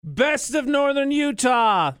Best of Northern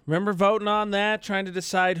Utah. Remember voting on that, trying to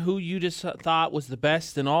decide who you just thought was the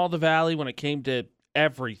best in all the valley when it came to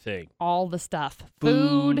everything. All the stuff.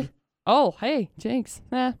 Food. Oh, hey, Jinx.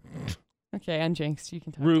 Okay, I'm Jinx. You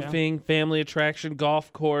can talk. Roofing, family attraction,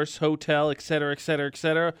 golf course, hotel, etc., etc.,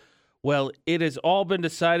 etc. Well, it has all been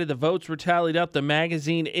decided. The votes were tallied up. The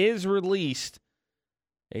magazine is released.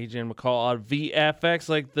 AJ and McCall on VFX,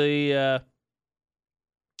 like the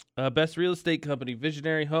best real estate company,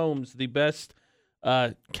 Visionary Homes, the best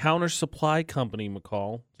counter supply company,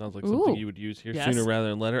 McCall. Sounds like something you would use here sooner rather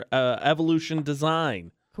than later. Evolution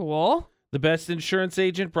Design. Cool. The best insurance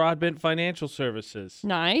agent, Broadbent Financial Services.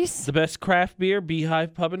 Nice. The best craft beer,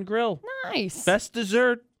 Beehive Pub and Grill. Nice. Best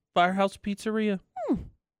dessert, Firehouse Pizzeria.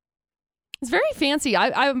 It's very fancy.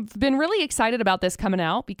 I've been really excited about this coming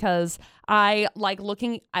out because I like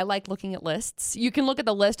looking at lists. You can look at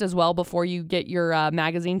the list as well before you get your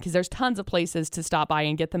magazine because there's tons of places to stop by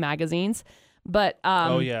and get the magazines. But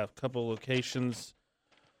a couple locations.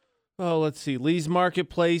 Oh, let's see. Lee's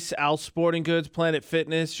Marketplace, Al's Sporting Goods, Planet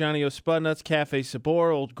Fitness, Johnny O. Spudnuts, Cafe Sabor,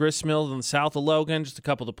 Old Gristmill in the south of Logan. Just a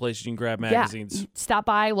couple of the places you can grab magazines. Yeah, stop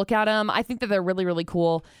by, look at them. I think that they're really, really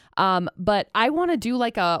cool. But I want to do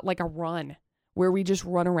like a run where we just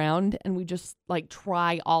run around and we just like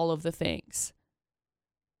try all of the things.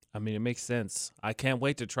 I mean, it makes sense. I can't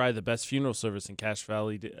wait to try the best funeral service in Cache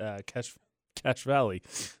Valley. Cache Valley.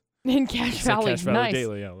 In Cache Valley. Cache Valley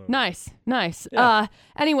Daily. Nice. Yeah.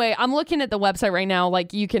 Anyway, I'm looking at the website right now.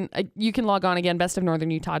 Like you can log on again.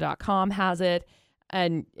 bestofnorthernutah.com has it,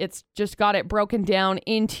 and it's just got it broken down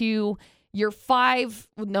into your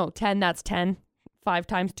 10. That's 10. 5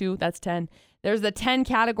 times 2. That's 10. There's the 10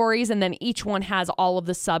 categories, and then each one has all of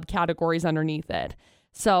the subcategories underneath it.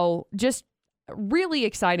 So just really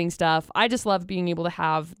exciting stuff. I just love being able to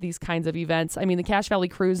have these kinds of events. I mean, the Cache Valley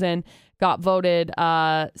Cruisin' got voted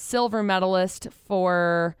silver medalist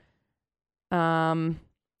for in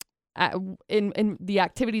the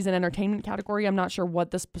activities and entertainment category. I'm not sure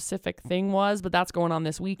what the specific thing was, but that's going on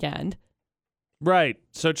this weekend. Right.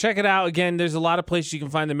 So check it out. Again, there's a lot of places you can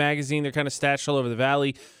find the magazine. They're kind of stashed all over the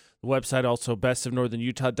valley. The website also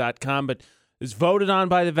bestofnorthernutah.com, but it's voted on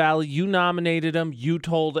by the valley. You nominated them. You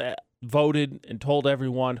voted and told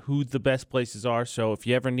everyone who the best places are. So if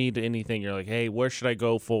you ever need anything, you're like, hey, where should I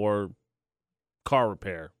go for car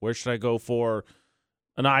repair? Where should I go for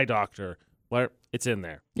an eye doctor? It's in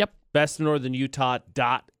there. Yep.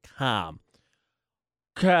 bestofnorthernutah.com.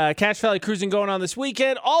 Cache Valley Cruising going on this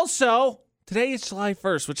weekend. Also, today is July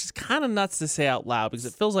 1st, which is kind of nuts to say out loud because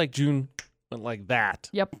it feels like June went like that.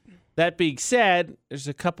 Yep. That being said, there's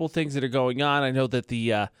a couple things that are going on. I know that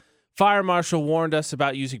the fire marshal warned us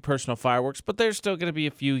about using personal fireworks, but there's still going to be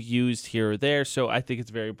a few used here or there. So I think it's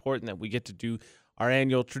very important that we get to do our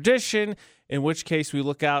annual tradition, in which case we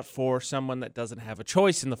look out for someone that doesn't have a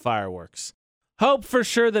choice in the fireworks. Hope for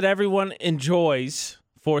sure that everyone enjoys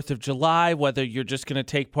 4th of July, whether you're just going to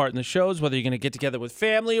take part in the shows, whether you're going to get together with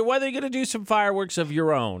family, or whether you're going to do some fireworks of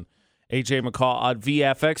your own. AJ McCall on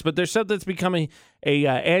VFX, but there's something that's becoming a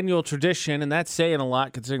annual tradition, and that's saying a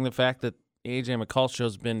lot considering the fact that AJ McCall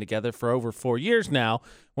show's been together for over 4 years now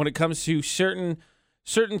when it comes to certain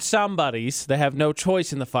somebodies that have no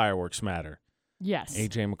choice in the fireworks matter. Yes.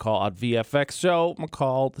 AJ McCall on VFX. So,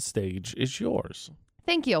 McCall, the stage is yours.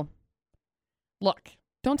 Thank you. Look,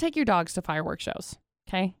 don't take your dogs to fireworks shows,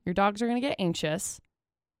 okay? Your dogs are going to get anxious.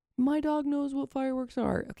 My dog knows what fireworks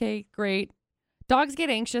are. Okay, great. Dogs get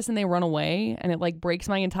anxious and they run away, and it like breaks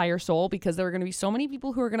my entire soul because there are going to be so many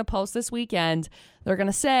people who are going to post this weekend. They're going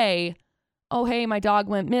to say, oh, hey, my dog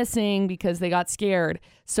went missing because they got scared.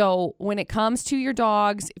 So when it comes to your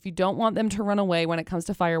dogs, if you don't want them to run away when it comes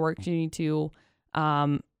to fireworks, you need to,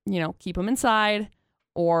 keep them inside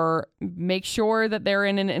or make sure that they're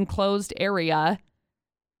in an enclosed area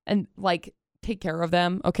and like take care of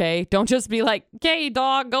them, okay? Don't just be like, okay,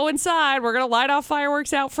 dog, go inside. We're going to light off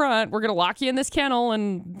fireworks out front. We're going to lock you in this kennel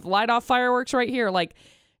and light off fireworks right here. Like,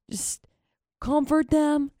 just comfort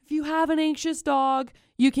them. If you have an anxious dog,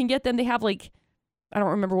 you can get them. They have like, I don't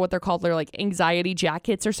remember what they're called. They're like anxiety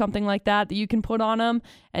jackets or something like that you can put on them,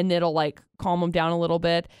 and it'll like calm them down a little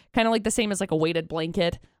bit. Kind of like the same as like a weighted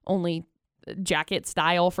blanket, only jacket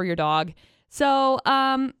style for your dog. So,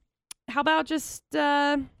 how about just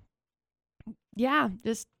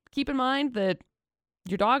keep in mind that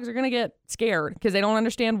your dogs are going to get scared because they don't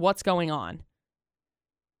understand what's going on.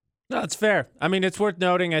 No, it's fair. I mean, it's worth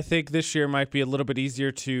noting. I think this year might be a little bit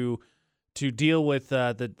easier to deal with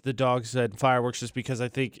the dogs and fireworks, just because I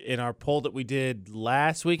think in our poll that we did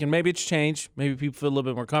last week, and maybe it's changed, maybe people feel a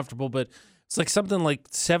little bit more comfortable, but it's like something like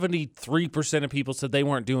 73% of people said they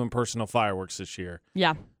weren't doing personal fireworks this year.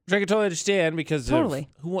 Yeah. Which I can totally understand because Totally.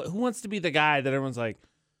 who wants to be the guy that everyone's like,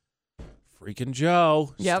 freaking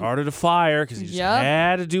Joe Yep. started a fire because he just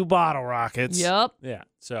had to do bottle rockets. Yep. Yeah.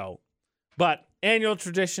 So, but annual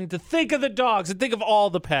tradition to think of the dogs and think of all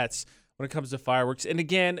the pets when it comes to fireworks. And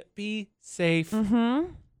again, be safe.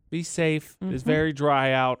 Mm-hmm. Be safe. It's very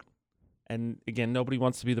dry out. And again, nobody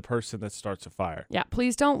wants to be the person that starts a fire. Yeah,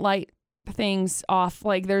 please don't light things off.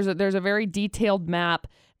 Like there's a very detailed map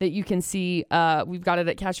that you can see. We've got it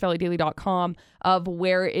at CacheValleyDaily.com of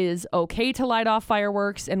where is okay to light off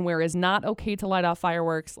fireworks and where is not okay to light off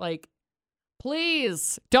fireworks. Like,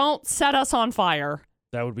 please don't set us on fire.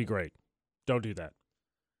 That would be great. Don't do that.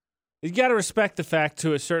 You got to respect the fact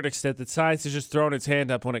to a certain extent that science has just thrown its hand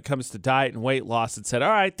up when it comes to diet and weight loss and said, all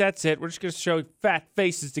right, that's it. We're just going to show fat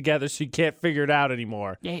faces together so you can't figure it out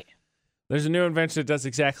anymore. Yeah. There's a new invention that does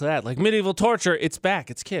exactly that. Like medieval torture, it's back.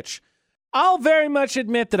 It's kitsch. I'll very much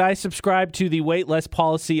admit that I subscribe to the weight less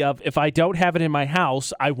policy of if I don't have it in my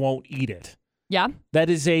house, I won't eat it. Yeah. That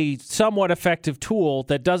is a somewhat effective tool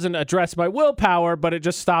that doesn't address my willpower, but it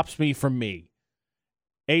just stops me from me.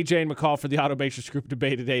 AJ and McCall for the Automations Group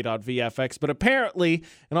debate at 8 on VFX. But apparently,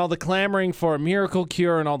 in all the clamoring for a miracle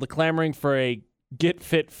cure and all the clamoring for a get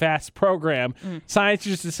fit fast program, science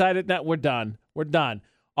just decided that we're done. We're done.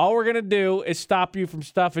 All we're going to do is stop you from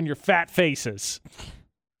stuffing your fat faces.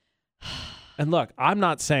 And look, I'm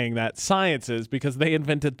not saying that. Science is, because they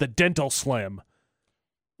invented the dental slim.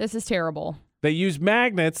 This is terrible. They use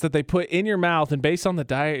magnets that they put in your mouth, and based on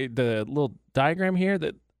the little diagram here,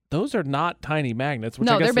 that those are not tiny magnets, which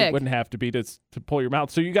No, I guess they're they big. wouldn't have to be to pull your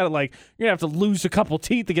mouth. So you got to you're gonna have to lose a couple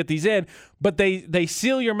teeth to get these in. But they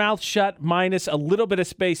seal your mouth shut minus a little bit of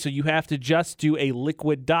space, so you have to just do a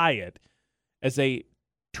liquid diet as a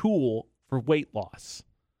tool for weight loss.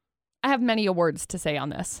 I have many words to say on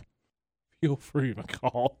this. Feel free to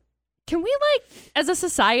call. Can we, as a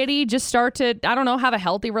society, just start to, I don't know, have a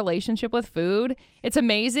healthy relationship with food? It's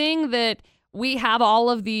amazing that we have all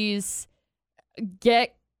of these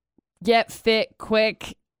get fit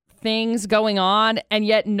quick things going on, and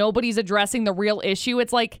yet nobody's addressing the real issue.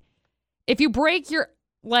 It's like if you break your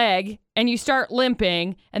leg and you start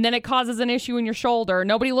limping and then it causes an issue in your shoulder,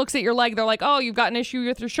 nobody looks at your leg. They're like, oh, you've got an issue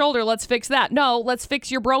with your shoulder. Let's fix that. No, let's fix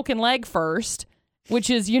your broken leg first, which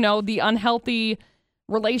is, the unhealthy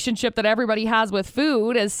relationship that everybody has with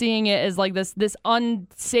food, as seeing it as like this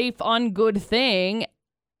unsafe, ungood thing.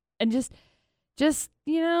 And just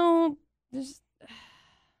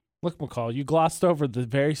Look, McCall, you glossed over the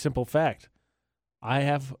very simple fact. I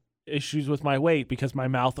have issues with my weight because my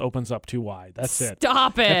mouth opens up too wide. That's it.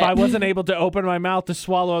 Stop it. If I wasn't able to open my mouth to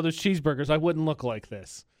swallow those cheeseburgers, I wouldn't look like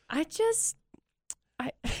this.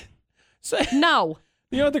 No.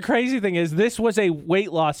 You know what the crazy thing is? This was a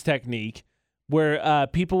weight loss technique where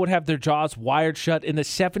people would have their jaws wired shut in the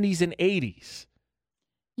 70s and 80s.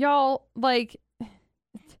 Y'all,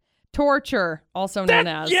 torture, also known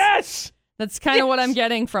as. Yes! That's kind of what I'm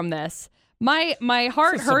getting from this. My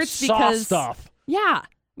heart This is some hurts soft because stuff. Yeah.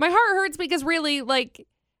 My heart hurts because really,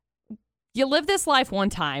 you live this life one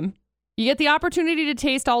time. You get the opportunity to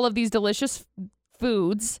taste all of these delicious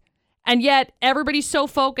foods, and yet everybody's so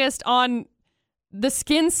focused on the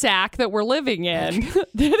skin sack that we're living in that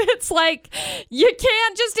it's like you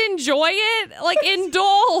can't just enjoy it,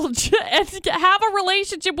 indulge and have a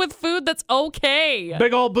relationship with food that's okay.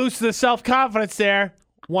 Big old boost to the self-confidence there.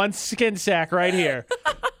 One skin sack right here.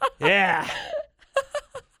 Yeah.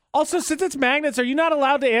 Also, since it's magnets, are you not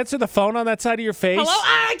allowed to answer the phone on that side of your face? Hello?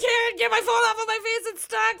 I can't get my phone off of my face. It's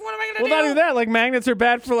stuck. What am I going to do? Well, not even that. Magnets are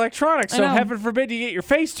bad for electronics. I So know. heaven forbid you get your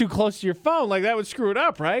face too close to your phone. That would screw it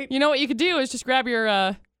up, right? You know what you could do is just grab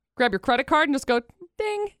your credit card and just go,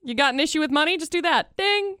 ding. You got an issue with money? Just do that.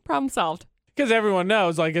 Ding. Problem solved. Because everyone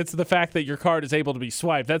knows, it's the fact that your card is able to be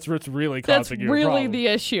swiped. That's what's really causing you a That's really problem. the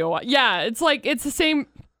issue. Yeah, it's it's the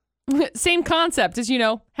same concept as,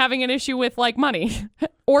 having an issue with money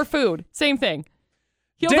or food. Same thing.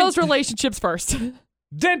 Heal those relationships first.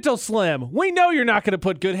 Dental Slim. We know you're not going to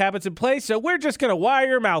put good habits in place, so we're just going to wire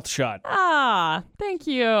your mouth shut. Thank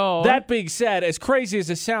you. That being said, as crazy as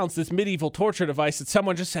it sounds, this medieval torture device that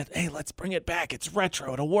someone just said, hey, let's bring it back. It's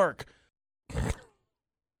retro. It'll work.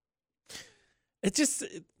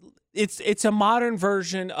 It's a modern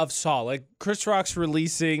version of Saw. Chris Rock's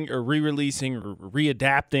releasing or re-releasing or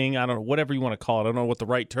readapting, I don't know, whatever you want to call it. I don't know what the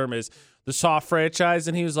right term is, the Saw franchise.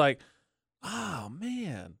 And he was like, oh,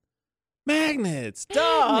 man, magnets,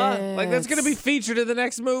 duh. That's going to be featured in the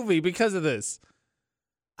next movie because of this.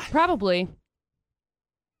 Probably.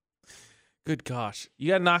 Good gosh. You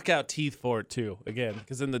got to knock out teeth for it, too, again.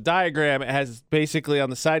 Because in the diagram, it has basically on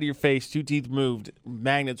the side of your face, 2 teeth moved,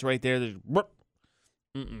 magnets right there.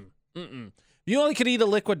 You only could eat a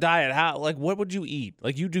liquid diet. How? Like, what would you eat?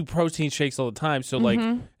 Like, you do protein shakes all the time. So, like,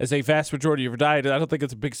 as a vast majority of your diet, I don't think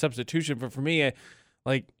it's a big substitution. But for me,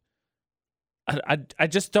 I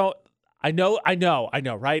just don't. I know,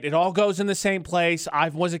 right? It all goes in the same place. I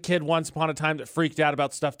was a kid once upon a time that freaked out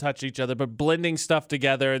about stuff touching each other, but blending stuff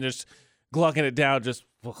together and just glugging it down just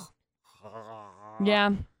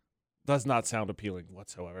does not sound appealing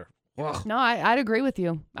whatsoever. No, I'd agree with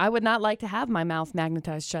you. I would not like to have my mouth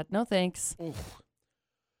magnetized shut. No thanks.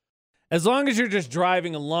 As long as you're just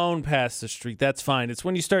driving alone past the street, that's fine. It's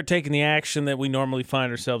when you start taking the action that we normally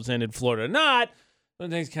find ourselves in Florida. Not when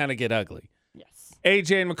things kind of get ugly. Yes.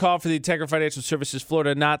 AJ and McCall for the Integra Financial Services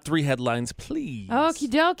Florida. Not 3 headlines, please. Okie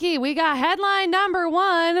dokie. We got headline number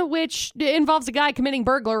 1, which involves a guy committing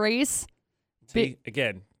burglaries. See,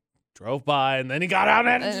 again, drove by and then he got out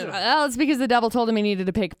and well, it's because the devil told him he needed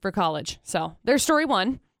to pay for college. So there's story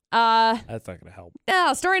 1. That's not going to help.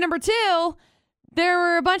 Yeah, story number 2. There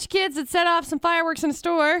were a bunch of kids that set off some fireworks in a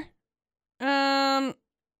store. In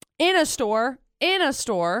a store.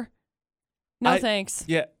 No thanks.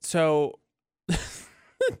 Yeah, so I'm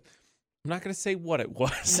not going to say what it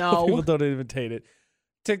was. No. So people don't imitate it.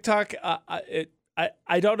 TikTok,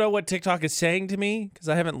 I don't know what TikTok is saying to me because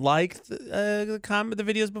I haven't liked the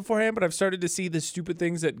videos beforehand, but I've started to see the stupid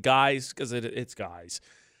things that guys, because it's guys,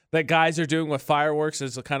 that guys are doing with fireworks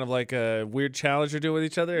as a kind of like a weird challenge they're doing with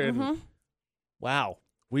each other. And wow,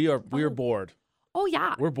 we are bored. Oh,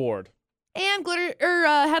 yeah. We're bored. And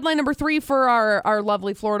headline number 3 for our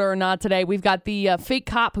lovely Florida or not today. We've got the fake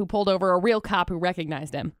cop who pulled over a real cop who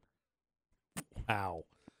recognized him. Wow.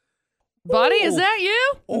 Buddy, Ooh. Is that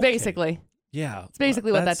you? Okay. Basically. Yeah. It's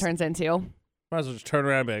basically what that turns into. Might as well just turn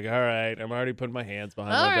around and be like, all right, I'm already putting my hands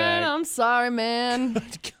behind All my right, back. I'm sorry, man.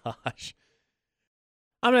 Gosh.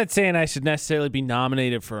 I'm not saying I should necessarily be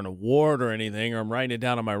nominated for an award or anything, or I'm writing it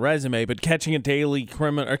down on my resume, but catching a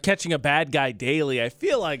bad guy daily, I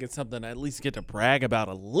feel like it's something I at least get to brag about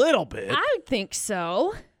a little bit. I would think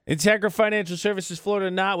so. Integra Financial Services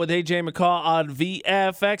Florida Not with AJ McCall on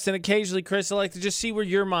VFX. And occasionally, Chris, I like to just see where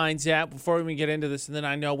your mind's at before we get into this, and then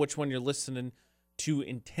I know which one you're listening to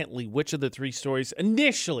intently. Which of the 3 stories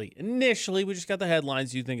initially, we just got the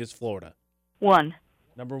headlines you think is Florida? 1.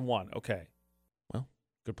 Number 1, okay. Well,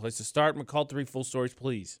 good place to start. McCall, 3 full stories,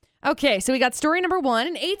 please. Okay, so we got story number 1.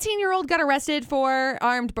 An 18-year-old got arrested for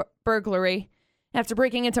armed burglary after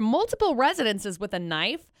breaking into multiple residences with a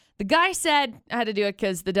knife. The guy said, I had to do it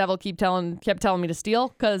because the devil kept telling me to steal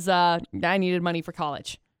because I needed money for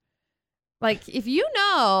college. Like, if you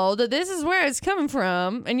know that this is where it's coming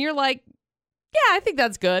from, and you're like, yeah, I think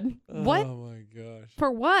that's good. What? Oh, my gosh.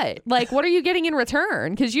 For what? Like, what are you getting in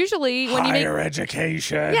return? Because usually when you make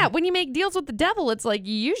education. Yeah, when you make deals with the devil, it's like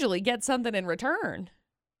you usually get something in return.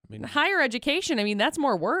 I mean, higher education, I mean, that's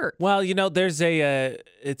more work. Well, there's I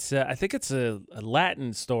think it's a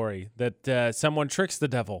Latin story that someone tricks the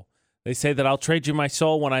devil. They say that I'll trade you my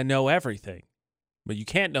soul when I know everything, but you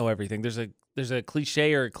can't know everything. There's a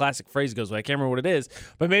cliche or a classic phrase that goes, I can't remember what it is,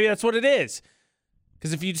 but maybe that's what it is.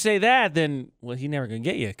 Because if you say that, then, well, he's never going to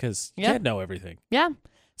get you because you can't know everything. Yeah.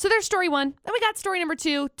 So there's story 1. Then we got story number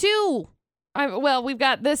 2. We've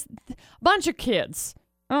got this bunch of kids.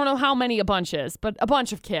 I don't know how many a bunch is, but a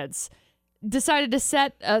bunch of kids decided to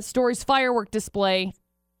set a story's firework display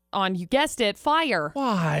on, you guessed it, fire.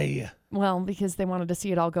 Why? Well, because they wanted to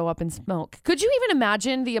see it all go up in smoke. Could you even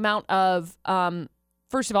imagine the amount of,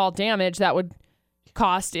 first of all, damage that would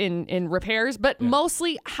cost in repairs, but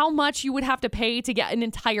mostly how much you would have to pay to get an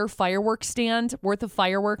entire fireworks stand worth of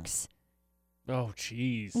fireworks? Oh,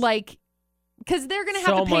 jeez. Like, because they're going to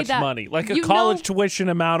have to pay so much that. money. Like a college tuition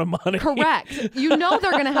amount of money. Correct. They're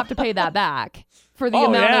going to have to pay that back for the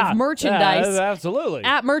amount of merchandise. Yeah, absolutely.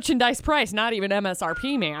 At merchandise price, not even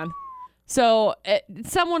MSRP, man. So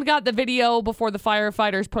someone got the video before the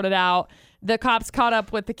firefighters put it out. The cops caught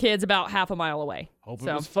up with the kids about half a mile away. Hope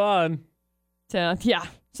it was fun. So, yeah.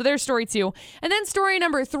 So there's story 2. And then story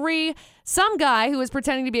number 3, some guy who was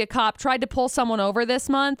pretending to be a cop tried to pull someone over this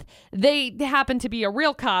month. They happened to be a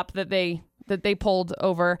real cop that they pulled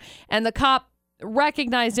over, and the cop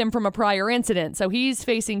recognized him from a prior incident. So he's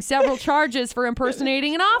facing several charges for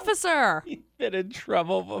impersonating an officer. He's been in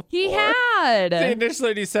trouble before. He had.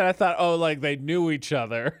 Initially, he said, I thought, like they knew each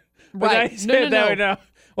other. But right. I said, no.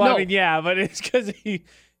 Well, no. I mean, yeah, but it's because he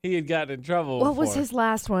had gotten in trouble What before. was his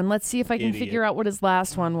last one? Let's see if I can figure out what his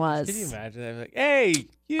last one was. Can you imagine that? Like, hey,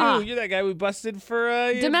 you're that guy we busted for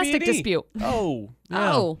domestic PD. dispute. Oh,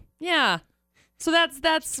 yeah. Oh, yeah. So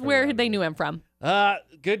that's where they knew him from.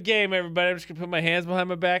 Good game, everybody. I'm just going to put my hands behind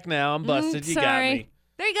my back now. I'm busted. You got sorry. me.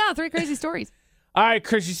 There you go. 3 crazy stories. All right,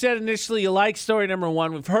 Chris, you said initially you like story number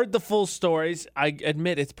 1. We've heard the full stories. I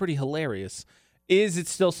admit it's pretty hilarious. Is it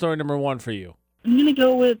still story number 1 for you? I'm going to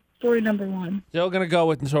go with story number 1. Still going to go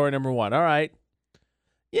with story number 1. All right.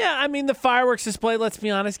 Yeah, I mean, the fireworks display, let's be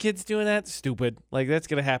honest, kids doing that, stupid. Like, that's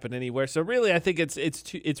going to happen anywhere. So, really, I think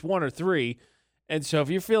it's 1 or 3. And so, if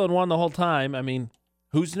you're feeling 1 the whole time, I mean,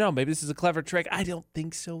 who's to know? Maybe this is a clever trick. I don't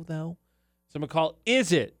think so, though. So, McCall,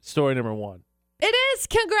 is it story number 1? It is.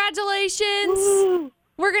 Congratulations. Woo!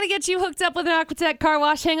 We're going to get you hooked up with an Aquatech car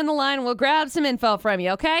wash. Hang on the line. We'll grab some info from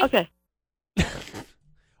you, okay? Okay.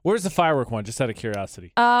 Where's the firework one, just out of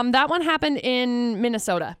curiosity? That one happened in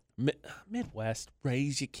Minnesota. Midwest,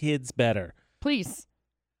 raise your kids better. Please.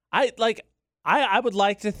 I would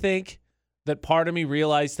like to think that part of me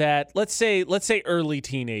realized that, let's say early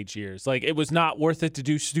teenage years, like it was not worth it to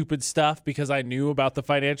do stupid stuff because I knew about the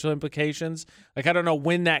financial implications. Like, I don't know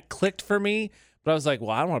when that clicked for me, but I was like, well,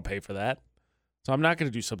 I don't want to pay for that. So I'm not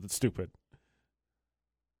going to do something stupid.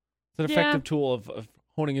 It's an effective tool of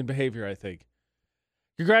honing in behavior, I think.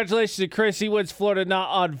 Congratulations to Chris. He wins Florida Not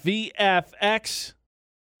on VFX.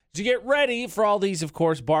 To get ready for all these, of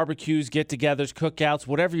course, barbecues, get-togethers, cookouts,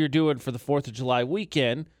 whatever you're doing for the 4th of July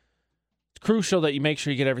weekend, it's crucial that you make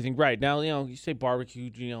sure you get everything right. Now, you say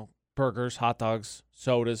barbecue, burgers, hot dogs,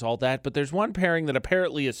 sodas, all that, but there's one pairing that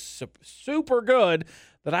apparently is super good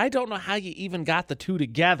that I don't know how you even got the two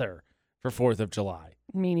together for 4th of July.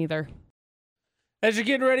 Me neither. As you're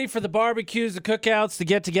getting ready for the barbecues, the cookouts, the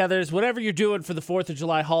get-togethers, whatever you're doing for the 4th of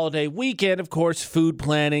July holiday weekend, of course, food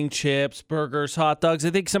planning, chips, burgers, hot dogs.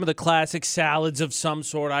 I think some of the classic salads of some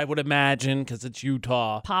sort, I would imagine, because it's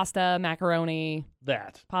Utah. Pasta, macaroni.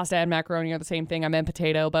 That. Pasta and macaroni are the same thing. I meant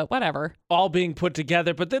potato, but whatever. All being put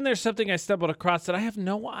together. But then there's something I stumbled across that I have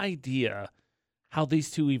no idea how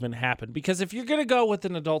these two even happened. Because if you're going to go with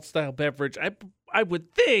an adult-style beverage, I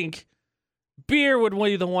would think beer would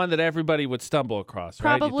be the one that everybody would stumble across,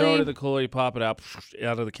 right? Probably. You throw it in the cooler, you pop it out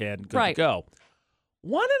of the can, good Right. to go.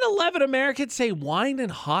 1 in 11 Americans say wine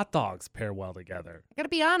and hot dogs pair well together. I gotta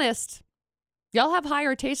be honest. Y'all have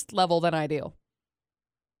higher taste level than I do.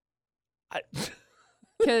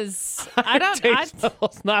 Because I don't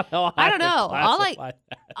not how I don't know. classify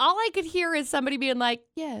that. All I could hear is somebody being like,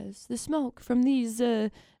 "Yes, the smoke from these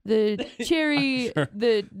the cherry Sure.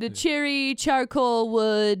 the cherry charcoal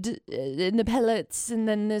wood and the pellets, and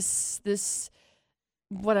then this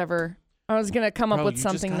whatever." I was gonna come up Bro, with you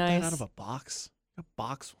something just got nice. that out of a box. A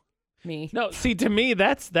box. Me. No, see, to me,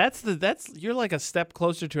 that's you're like a step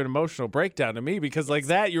closer to an emotional breakdown to me, because like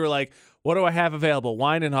that, you were like, what do I have available?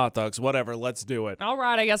 Wine and hot dogs, whatever, let's do it. All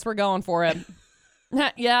right, I guess we're going for it.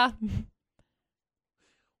 Yeah.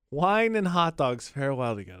 Wine and hot dogs pair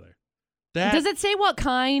well together. That, Does it say what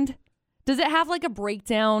kind? Does it have like a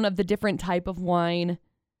breakdown of the different type of wine?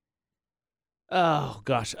 oh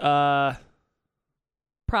gosh,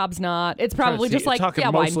 Prob's not. It's probably just like talking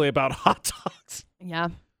wine. mostly about hot dogs. Yeah.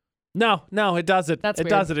 No, it doesn't. That's it weird.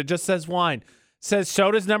 doesn't. It just says wine. It says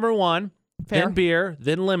soda's number 1, Fair. then beer,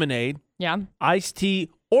 then lemonade, Yeah. iced tea,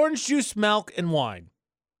 orange juice, milk, and wine.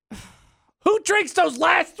 Who drinks those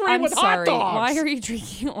last 3 I'm with sorry. hot dogs? Why are you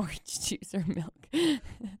drinking orange juice or milk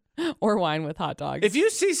or wine with hot dogs? If you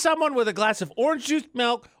see someone with a glass of orange juice,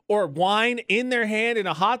 milk, or wine in their hand and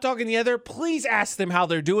a hot dog in the other, please ask them how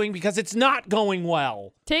they're doing, because it's not going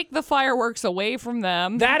well. Take the fireworks away from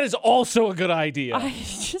them. That is also a good idea.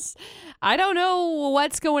 I don't know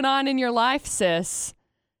what's going on in your life, sis,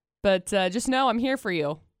 but just know I'm here for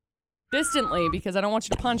you. Distantly, because I don't want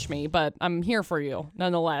you to punch me, but I'm here for you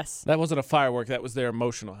nonetheless. That wasn't a firework. That was their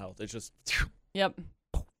emotional health. It's just, Yep.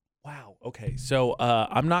 wow. Okay, so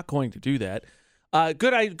I'm not going to do that.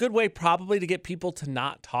 Good way probably to get people to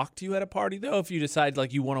not talk to you at a party, though, if you decide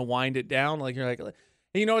like you want to wind it down. Like you're like,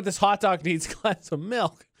 hey, you know what, this hot dog needs a glass of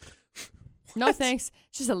milk. No thanks.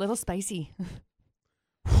 It's just a little spicy.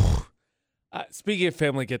 Speaking of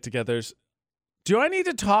family get-togethers, do I need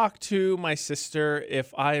to talk to my sister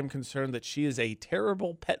if I am concerned that she is a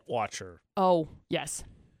terrible pet watcher? Oh, yes.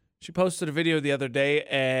 She posted a video the other day,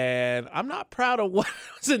 and I'm not proud of what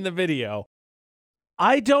was in the video.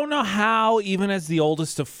 I don't know how, even as the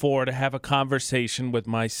oldest of 4, to have a conversation with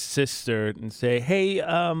my sister and say, hey,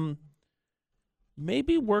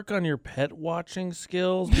 maybe work on your pet watching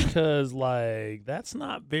skills, because, like, that's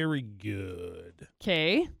not very good.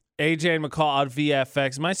 Okay. AJ and McCall on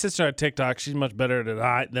VFX. My sister on TikTok, she's much better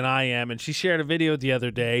than I am, and she shared a video the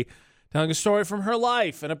other day telling a story from her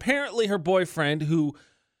life. And apparently her boyfriend, who,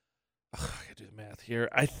 I gotta do the math here,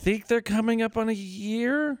 I think they're coming up on a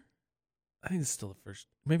year. I think it's still the first.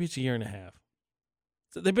 Maybe it's a year and a half.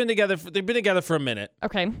 So they've been together for a minute.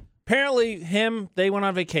 Okay. apparently they went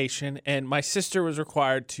on vacation, and my sister was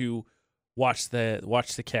required to watch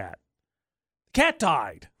the cat. The cat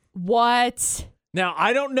died. What? Now,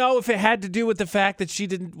 I don't know if it had to do with the fact that she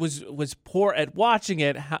was poor at watching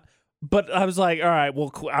it, but I was like, all right, well,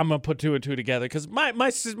 cool. I'm gonna put two and two together because my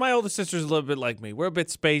older sister's a little bit like me. We're a bit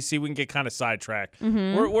spacey. We can get kind of sidetracked.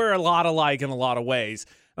 Mm-hmm. We're a lot alike in a lot of ways.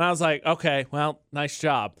 And I was like, okay, well, nice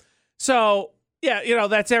job. So yeah,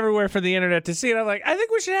 that's everywhere for the internet to see. And I'm like, I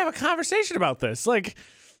think we should have a conversation about this. Like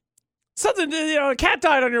something, a cat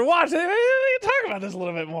died on your watch. We can talk about this a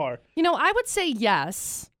little bit more. I would say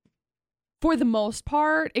yes for the most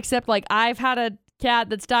part, except like I've had a cat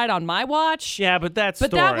that's died on my watch. Yeah, but that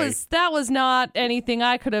was not anything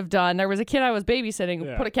I could have done. There was a kid I was babysitting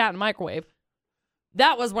who put a cat in the microwave.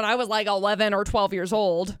 That was when I was like 11 or 12 years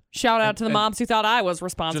old. Shout out to the moms who thought I was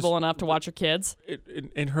responsible enough to watch your kids.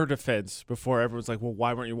 In her defense, before everyone's like, well,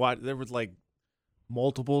 why weren't you watching? There was like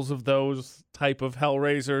multiples of those type of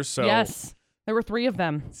Hellraisers. So yes, there were 3 of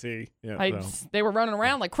them. See, yeah, they were running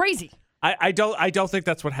around like crazy. I don't think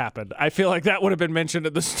that's what happened. I feel like that would have been mentioned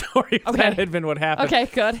in the story if that had been what happened. Okay,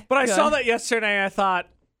 good. But I saw that yesterday and I thought,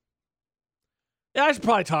 yeah, I should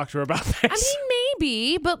probably talk to her about this. I mean,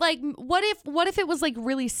 maybe, but like, what if it was like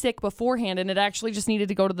really sick beforehand and it actually just needed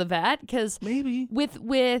to go to the vet? Because maybe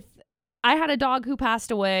with I had a dog who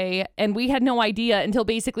passed away and we had no idea until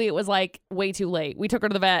basically it was like way too late. We took her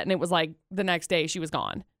to the vet and it was like the next day she was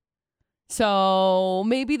gone. So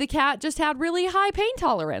maybe the cat just had really high pain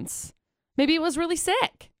tolerance. Maybe it was really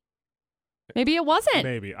sick. Maybe it wasn't.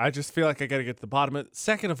 Maybe. I just feel like I got to get to the bottom of it.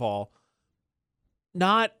 Second of all,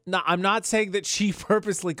 I'm not saying that she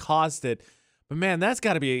purposely caused it, but man, that's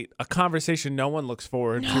got to be a conversation no one looks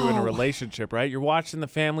forward to in a relationship, right? You're watching the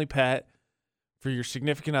family pet for your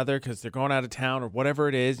significant other because they're going out of town or whatever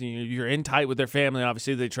it is, and you're in tight with their family.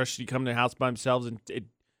 Obviously, they trust you to come to their house by themselves and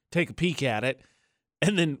take a peek at it,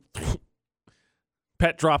 and then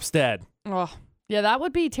pet drops dead. Oh, yeah, that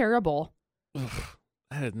would be terrible.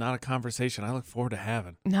 That is not a conversation I look forward to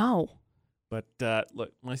having. No. But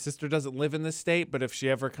look, my sister doesn't live in this state, but if she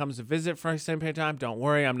ever comes to visit for a same period of time, don't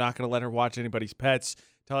worry. I'm not going to let her watch anybody's pets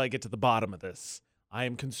until I get to the bottom of this. I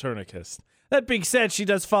am concernicist. That being said, she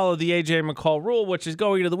does follow the AJ McCall rule, which is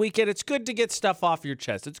going into the weekend. It's good to get stuff off your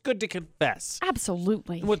chest. It's good to confess.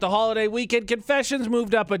 Absolutely. And with the holiday weekend, confessions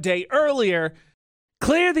moved up a day earlier.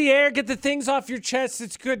 Clear the air, get the things off your chest.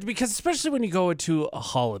 It's good because especially when you go into a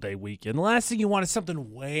holiday weekend, the last thing you want is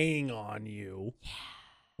something weighing on you. Yeah.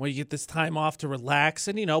 When you get this time off to relax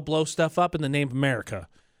and, blow stuff up in the name of America.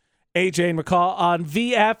 AJ and McCall on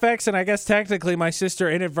VFX, and I guess technically my sister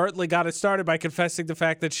inadvertently got it started by confessing the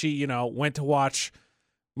fact that she, went to watch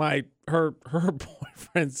her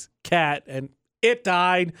boyfriend's cat and it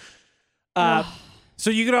died. So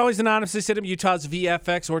you can always anonymously send him Utah's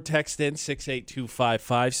VFX or text in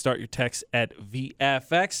 68255. Start your text at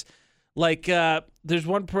VFX. Like, there's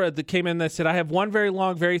one that came in that said, I have one very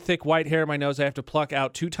long, very thick white hair in my nose I have to pluck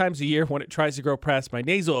out 2 times a year when it tries to grow past my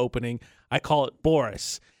nasal opening. I call it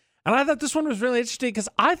Boris. And I thought this one was really interesting because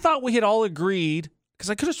I thought we had all agreed, because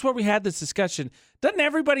I could have sworn we had this discussion. Doesn't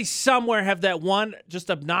everybody somewhere have that one just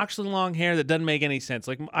obnoxiously long hair that doesn't make any sense?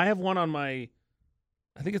 Like, I have one on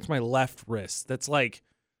I think it's my left wrist that's like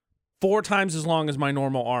 4 times as long as my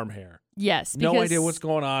normal arm hair. Yes. No idea what's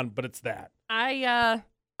going on, but it's that. I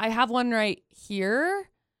have one right here,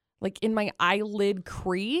 like in my eyelid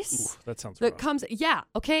crease. Ooh, that sounds that rough. comes, yeah,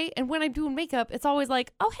 okay. And when I'm doing makeup, it's always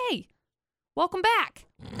like, oh, hey, welcome back.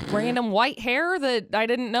 Random white hair that I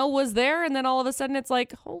didn't know was there, and then all of a sudden it's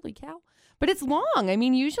like, holy cow. But it's long. I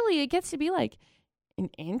mean, usually it gets to be like an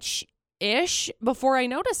inch-ish before I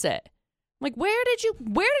notice it. Like, where did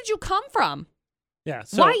you come from? Yeah.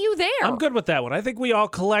 So why are you there? I'm good with that one. I think we all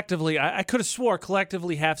collectively, I could have swore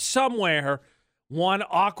collectively have somewhere one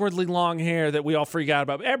awkwardly long hair that we all freak out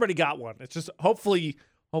about. Everybody got one. It's just hopefully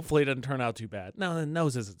it doesn't turn out too bad. No, the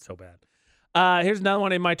nose isn't so bad. Here's another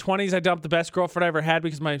one. In my 20s, I dumped the best girlfriend I ever had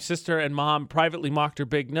because my sister and mom privately mocked her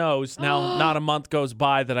big nose. Now, not a month goes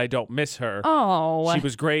by that I don't miss her. Oh. She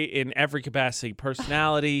was great in every capacity.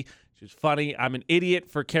 Personality. She was funny. I'm an idiot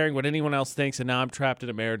for caring what anyone else thinks, and now I'm trapped in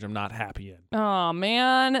a marriage I'm not happy in. Oh,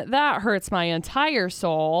 man. That hurts my entire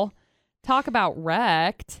soul. Talk about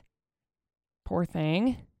wrecked. Poor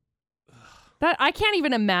thing. That I can't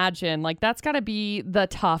even imagine. Like, that's got to be the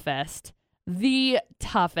toughest. The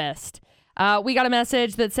toughest. We got a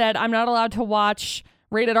message that said, I'm not allowed to watch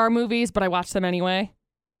rated R movies, but I watch them anyway.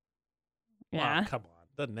 Yeah. Wow, come on.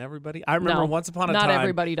 Doesn't everybody? I remember once upon a time. Not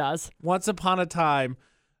everybody does. Once upon a time,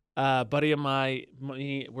 buddy of mine,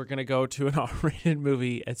 we're going to go to an R-rated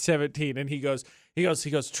movie at 17. And he goes,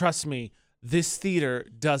 trust me, this theater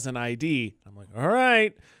doesn't ID. I'm like, all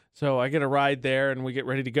right. So I get a ride there and we get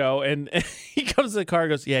ready to go. And he comes to the car and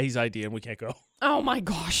goes, yeah, he's ID and we can't go. Oh, my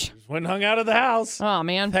gosh. Just went and hung out of the house. Oh,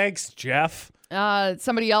 man. Thanks, Jeff.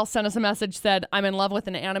 Somebody else sent us a message, said, I'm in love with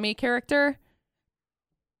an anime character.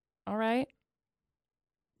 All right.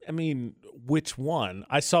 I mean, which one?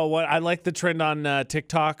 I saw one. I like the trend on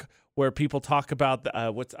TikTok where people talk about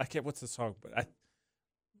what's the song? But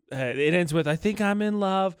it ends with, I think I'm in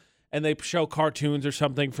love. And they show cartoons or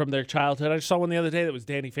something from their childhood. I saw one the other day that was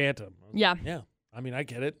Danny Phantom. Yeah. Yeah. I mean, I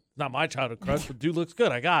get it. Not my childhood crush, but dude looks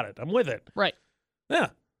good. I got it. I'm with it. Right.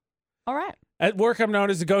 Yeah. All right. At work, I'm known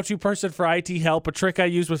as the go-to person for IT help. A trick I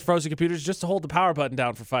use with frozen computers is just to hold the power button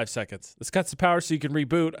down for 5 seconds. This cuts the power so you can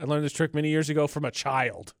reboot. I learned this trick many years ago from a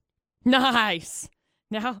child. Nice.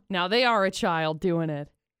 Now they are a child doing it.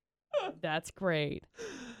 That's great.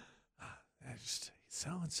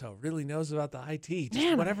 So-and-so really knows about the IT. Just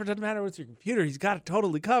Man, whatever, doesn't matter with your computer. He's got it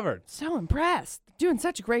totally covered. So impressed. Doing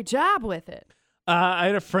such a great job with it. I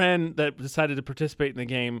had a friend that decided to participate in the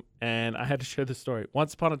game, and I had to share this story.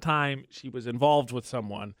 Once upon a time, she was involved with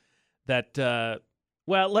someone that,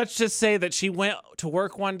 let's just say that she went to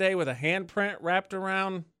work one day with a handprint wrapped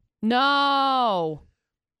around. No.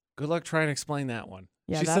 Good luck trying to explain that one.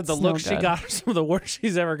 Yeah, she said the no look she good. got are some of the worst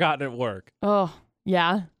she's ever gotten at work. Oh,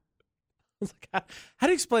 yeah. I was like, how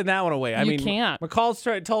do you explain that one away? I mean, can't. McCall's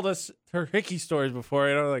told us her hickey stories before,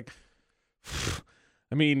 I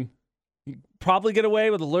mean, you probably get away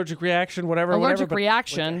with allergic reaction, whatever. Allergic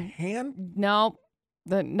reaction. Like a hand? No.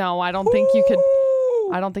 I don't think you could.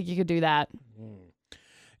 I don't think you could do that.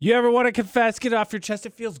 You ever want to confess, get it off your chest?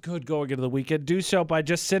 It feels good going into the weekend. Do so by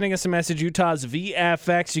just sending us a message, Utah's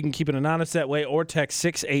VFX. You can keep it anonymous that way or text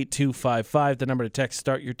 68255. The number to text,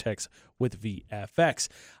 start your text with VFX.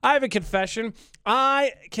 I have a confession.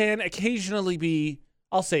 I can occasionally be,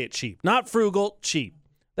 I'll say it, cheap. Not frugal, cheap.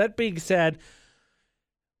 That being said,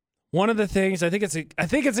 one of the things, I think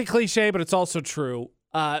it's a cliche, but it's also true.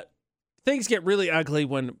 Things get really ugly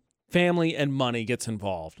when family and money gets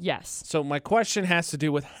involved. Yes. So my question has to do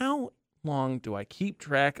with how long do I keep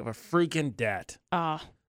track of a freaking debt?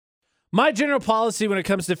 My general policy when it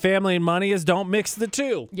comes to family and money is don't mix the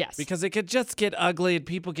two. Yes. Because it could just get ugly and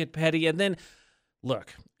people get petty. And then,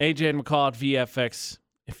 look, AJ and McCall at VFX,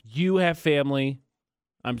 if you have family,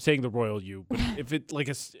 I'm saying the royal you, but if it's like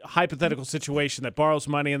a hypothetical situation that borrows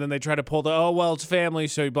money and then they try to pull it's family,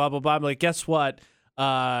 so blah, blah, blah. I'm like, guess what?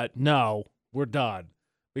 No, we're done.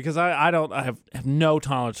 Because I have no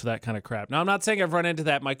tolerance for that kind of crap. Now, I'm not saying I've run into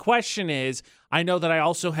that. My question is, I know that I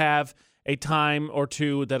also have a time or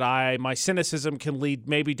two that my cynicism can lead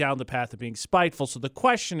maybe down the path of being spiteful. So the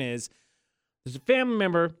question is, there's a family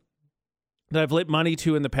member that I've lent money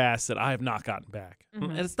to in the past that I have not gotten back.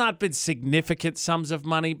 Mm-hmm. And it's not been significant sums of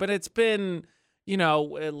money, but it's been,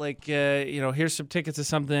 here's some tickets to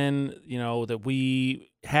something, that we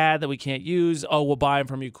had that we can't use. Oh, we'll buy them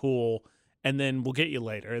from you. Cool. And then we'll get you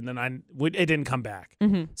later. And then it didn't come back.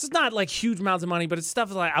 Mm-hmm. So it's not like huge amounts of money, but it's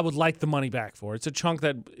stuff like I would like the money back for. It's a chunk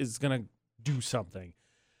that is going to do something.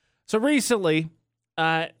 So recently,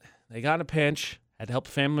 they got in a pinch, had to help a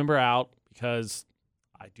family member out because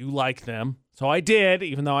I do like them. So I did,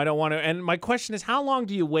 even though I don't want to. And my question is, how long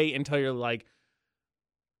do you wait until you're like,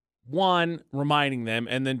 one, reminding them,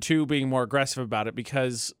 and then two, being more aggressive about it?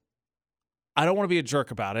 Because I don't want to be a jerk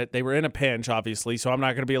about it. They were in a pinch, obviously, so I'm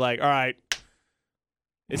not going to be like, all right,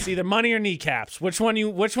 it's either money or kneecaps. Which one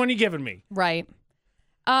you giving me? Right.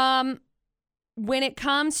 When it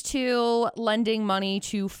comes to lending money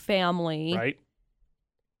to family, right?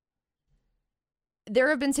 There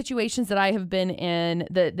have been situations that I have been in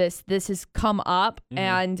that this has come up, mm-hmm.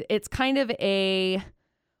 and it's kind of a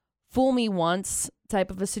fool me once type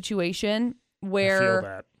of a situation where I feel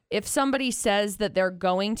that. If somebody says that they're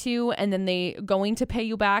going to, and then they going to pay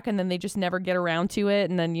you back, and then they just never get around to it,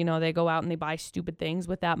 and then, they go out and they buy stupid things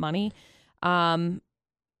with that money. I'm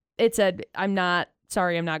not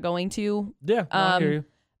going to. Yeah, I hear you.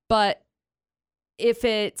 But if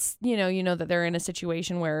it's, that they're in a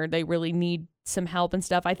situation where they really need some help and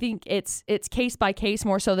stuff, I think it's case by case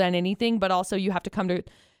more so than anything, but also you have to come to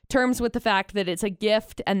terms with the fact that it's a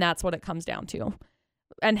gift, and that's what it comes down to,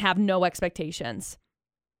 and have no expectations.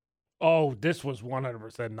 Oh, this was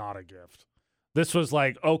 100% not a gift. This was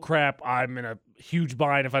like, oh, crap, I'm in a huge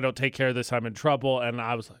bind. If I don't take care of this, I'm in trouble. And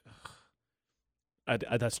I was like,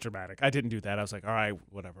 that's dramatic. I didn't do that. I was like, all right,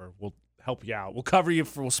 whatever. We'll help you out. We'll cover you.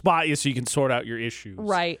 We'll spot you so you can sort out your issues.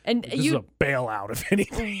 Right. And this is a bailout, if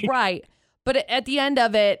anything. Right. But at the end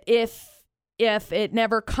of it, if it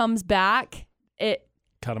never comes back,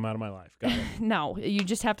 cut them out of my life. Got it. No, you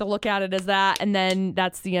just have to look at it as that. And then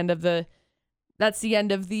that's the end of the That's the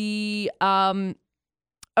end of the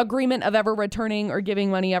agreement of ever returning or giving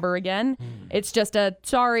money ever again. It's just a,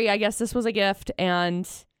 sorry, I guess this was a gift, and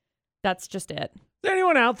that's just it. Is there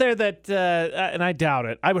anyone out there that, and I doubt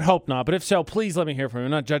it, I would hope not, but if so, please let me hear from you.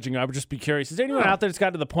 I'm not judging you. I would just be curious. Is there anyone out there that's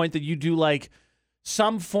got to the point that you do like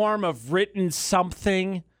some form of written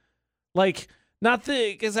something? Like, not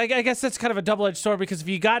the, because I guess that's kind of a double-edged sword, because if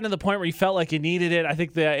you got to the point where you felt like you needed it, I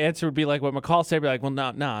think the answer would be like what McCall said, be like, well,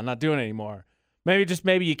 no, I'm not doing it anymore.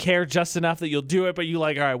 Maybe you care just enough that you'll do it, but you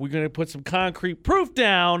like, all right, we're going to put some concrete proof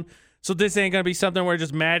down, so this ain't going to be something where it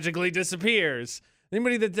just magically disappears.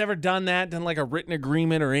 Anybody that's ever done like a written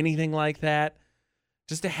agreement or anything like that,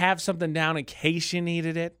 just to have something down in case you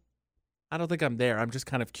needed it? I don't think I'm there. I'm just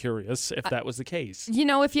kind of curious if that was the case.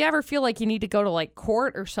 If you ever feel like you need to go to like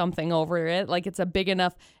court or something over it, like it's a big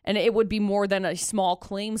enough, and it would be more than a small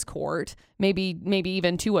claims court, maybe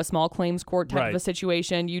even to a small claims court type of a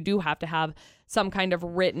situation, you do have to have some kind of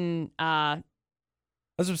written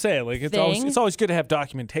That's what I'm saying. Like it's always good to have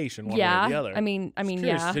documentation one way or the other. I mean,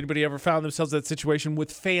 yeah. Has anybody ever found themselves in that situation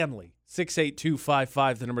with family?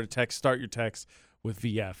 68255, the number to text. Start your text with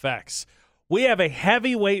VFX. We have a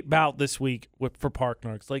heavyweight bout this week for Park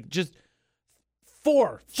Narks. Like just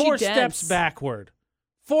four steps backward.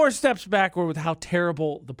 4 steps backward with how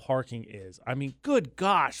terrible the parking is. I mean, good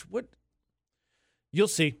gosh. What? You'll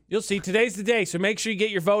see. Today's the day, so make sure you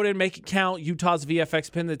get your vote in, make it count. Utah's VFX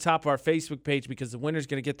pin to the top of our Facebook page, because the winner's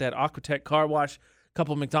going to get that Aquatech car wash, a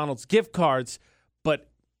couple of McDonald's gift cards. But,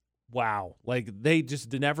 wow, like they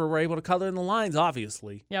just never were able to color in the lines,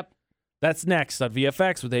 obviously. Yep. That's next on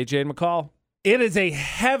VFX with AJ and McCall. It is a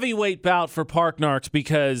heavyweight bout for Park Narks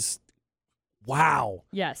because, wow.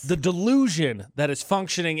 Yes. The delusion that is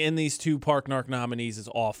functioning in these two Park Narc nominees is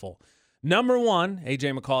awful. Number one,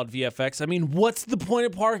 AJ McCall at VFX. I mean, what's the point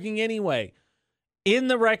of parking anyway? In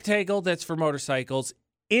the rectangle that's for motorcycles,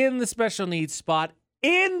 in the special needs spot,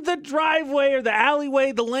 in the driveway or the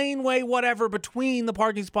alleyway, the laneway, whatever, between the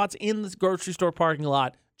parking spots in the grocery store parking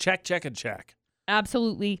lot. Check, check, and check.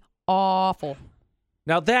 Absolutely awful.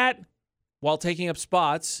 Now that, while taking up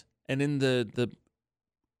spots and in the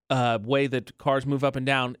way that cars move up and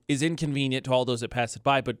down, is inconvenient to all those that pass it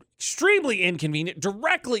by, but extremely inconvenient,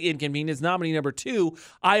 directly inconvenient is nominee number 2.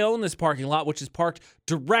 I own this parking lot, which is parked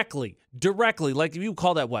directly. Like, if you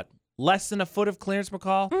call that what? Less than a foot of clearance,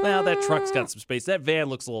 McCall? Well, that truck's got some space. That van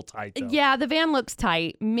looks a little tight, though. Yeah, the van looks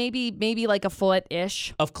tight. Maybe like a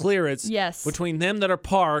foot-ish. Of clearance. Yes. Between them that are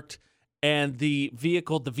parked and the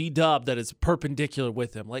vehicle, the V-dub, that is perpendicular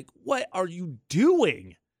with them. Like, what are you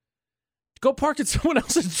doing? Go park at someone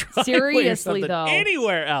else's driveway. Seriously, though.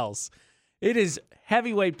 Anywhere else. It is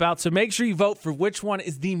heavyweight bout, so make sure you vote for which one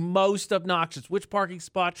is the most obnoxious, which parking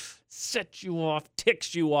spot sets you off,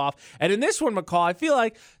 ticks you off. And in this one, McCall, I feel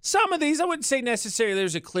like some of these, I wouldn't say necessarily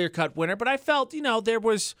there's a clear-cut winner, but I felt, there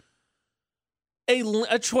was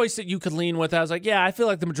a choice that you could lean with. I was like, yeah, I feel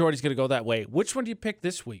like the majority's going to go that way. Which one do you pick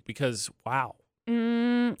this week? Because, wow.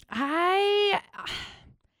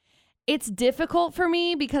 It's difficult for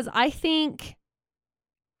me because I feel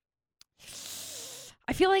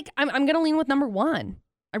like I'm going to lean with number 1.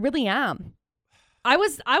 I really am. I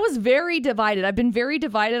was very divided. I've been very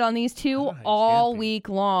divided on these two all week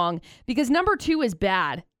long because number 2 is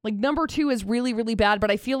bad. Like, number 2 is really, really bad, but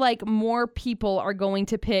I feel like more people are going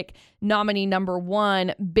to pick nominee number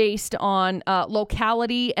 1 based on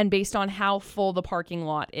locality and based on how full the parking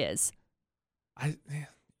lot is.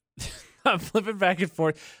 I'm flipping back and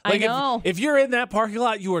forth. Like, I know. If you're in that parking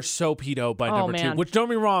lot, you are so pedo by number 2. Which, don't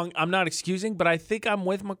get me wrong, I'm not excusing, but I think I'm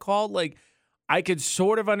with McCall. Like, I could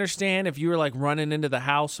sort of understand if you were like running into the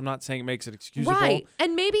house. I'm not saying it makes it excusable. Right.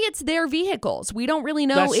 And maybe it's their vehicles. We don't really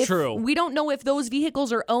know. That's true. We don't know if those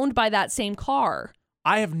vehicles are owned by that same car.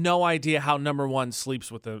 I have no idea how number 1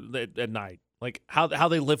 sleeps with them at night. Like, how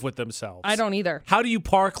they live with themselves. I don't either. How do you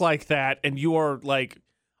park like that and you are like,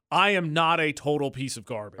 I am not a total piece of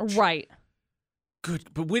garbage. Right.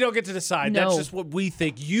 Good, but we don't get to decide. No. That's just what we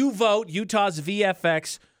think. You vote Utah's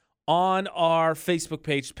VFX on our Facebook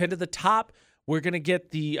page. Pinned to the top. We're going to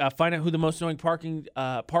get the find out who the most annoying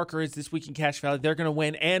parker is this week in Cache Valley. They're going to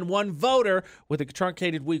win. And one voter with a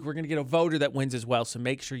truncated week. We're going to get a voter that wins as well. So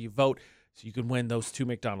make sure you vote so you can win those 2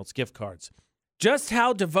 McDonald's gift cards. Just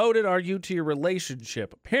how devoted are you to your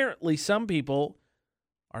relationship? Apparently, some people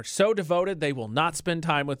are so devoted they will not spend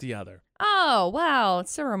time with the other. Oh, wow.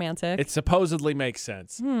 It's so romantic. It supposedly makes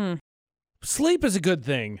sense. Sleep is a good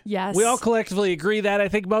thing. Yes. We all collectively agree that. I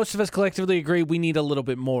think most of us collectively agree we need a little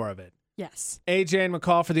bit more of it. Yes. AJ and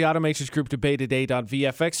McCall for the Automations Group debate at 8 on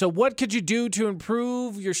VFX. So what could you do to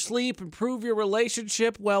improve your sleep, improve your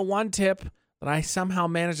relationship? Well, one tip, that I somehow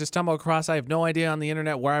managed to stumble across, I have no idea on the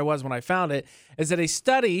internet where I was when I found it, is that a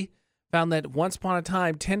study found that once upon a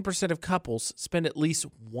time, 10% of couples spend at least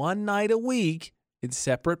one night a week in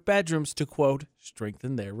separate bedrooms to, quote,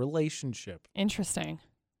 strengthen their relationship. Interesting.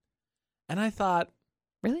 And I thought,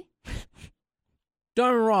 Really?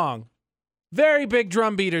 don't get me wrong, very big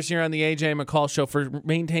drum beaters here on the AJ McCall show for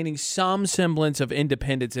maintaining some semblance of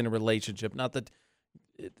independence in a relationship. Not that,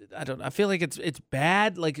 I feel like it's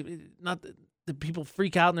bad. Like, not that people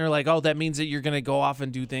freak out and they're like, oh, that means that you're going to go off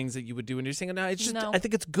and do things that you would do. And you're saying, no, it's just, I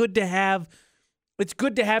think it's good to have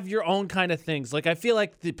your own kind of things. Like, I feel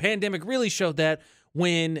like the pandemic really showed that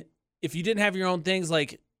if you didn't have your own things,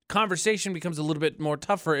 like, conversation becomes a little bit more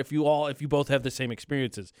tougher if you both have the same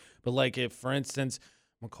experiences. But like, if, for instance,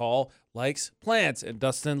 McCall likes plants and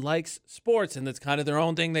Dustin likes sports and that's kind of their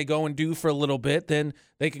own thing they go and do for a little bit, then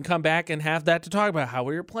they can come back and have that to talk about. How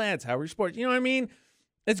are your plants? How are your sports? You know what I mean?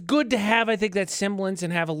 It's good to have, I think, that semblance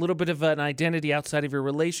and have a little bit of an identity outside of your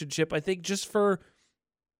relationship. I think just for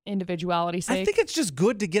individuality's sake. I think it's just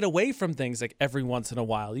good to get away from things like every once in a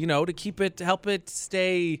while, to help it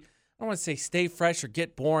stay, I don't want to say stay fresh or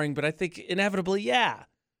get boring, but I think inevitably, yeah,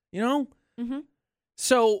 Mm-hmm.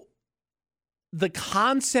 So the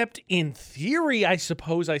concept in theory, I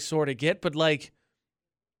suppose I sort of get, but like,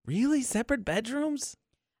 really? Separate bedrooms?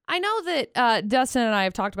 I know that Dustin and I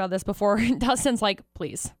have talked about this before. Dustin's like,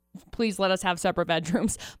 please let us have separate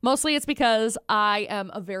bedrooms. Mostly it's because I am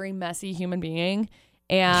a very messy human being.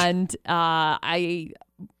 And my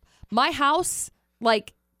house,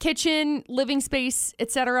 like kitchen, living space,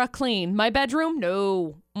 etc., clean. My bedroom,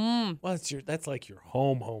 no. Well, that's like your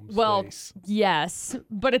home space. Well, yes,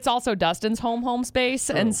 but it's also Dustin's home space.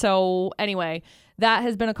 True. And so anyway, that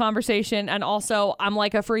has been a conversation. And also I'm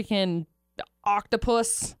like a freaking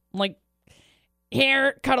octopus, I'm like,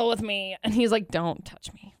 here, cuddle with me. And he's like, don't touch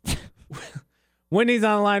me. Wendy's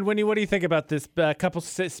on the line. Wendy, what do you think about this couple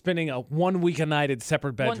spending 1 week a night in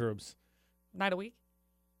separate bedrooms? Night a week?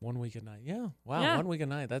 1 week a night. Yeah. Wow. Yeah. 1 week a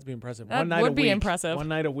night. That'd be impressive. That One night would a be week. impressive. One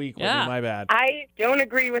night a week would Yeah. be my bad. I don't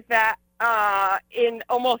agree with that in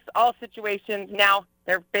almost all situations. Now,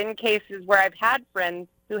 there have been cases where I've had friends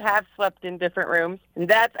who have slept in different rooms,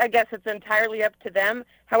 and I guess it's entirely up to them.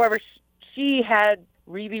 However, she had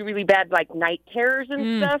really, really bad, like, night terrors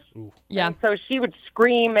and stuff. Ooh. Yeah. And so she would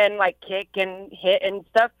scream and, like, kick and hit and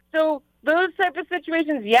stuff. So those type of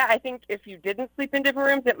situations, yeah, I think if you didn't sleep in different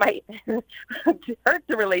rooms, it might hurt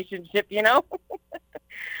the relationship,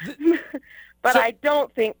 But I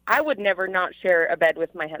don't think I would never not share a bed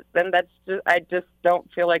with my husband. I just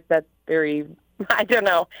don't feel like that's very. I don't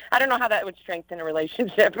know how that would strengthen a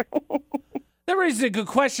relationship. That raises a good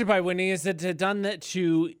question by Wendy. Is it done that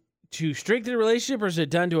to strengthen a relationship, or is it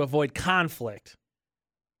done to avoid conflict?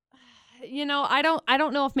 I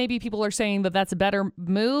don't know if maybe people are saying that that's a better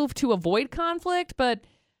move to avoid conflict, but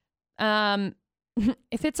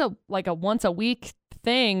if it's a once a week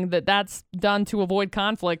thing that's done to avoid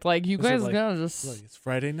conflict, like you guys gotta just look, it's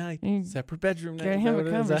Friday night, separate bedroom night. Gotta have a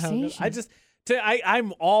conversation.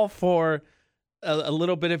 I'm all for a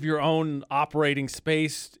little bit of your own operating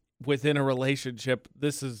space within a relationship.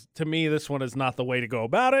 This one is not the way to go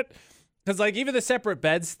about it. Because like even the separate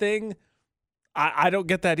beds thing, I don't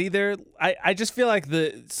get that either. I just feel like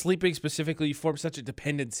the sleeping specifically, you form such a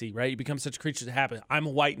dependency, right? You become such creatures of habit. I'm a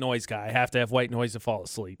white noise guy. I have to have white noise to fall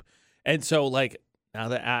asleep. And so like now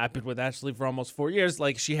that I've been with Ashley for almost 4 years,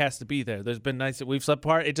 like she has to be there. There's been nights that we've slept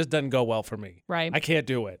apart. It just doesn't go well for me. Right. I can't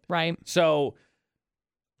do it. Right. So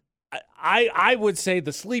I would say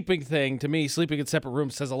the sleeping thing, to me, sleeping in separate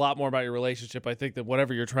rooms says a lot more about your relationship, I think, than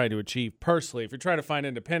whatever you're trying to achieve personally. If you're trying to find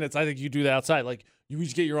independence, I think you do that outside. Like, you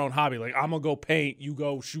each get your own hobby. Like, I'm going to go paint, you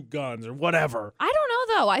go shoot guns or whatever. I don't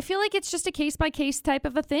know, though. I feel like it's just a case-by-case type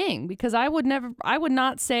of a thing because I would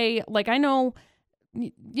not say, like, I know,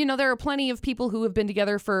 there are plenty of people who have been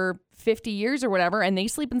together for 50 years or whatever, and they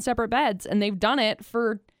sleep in separate beds, and they've done it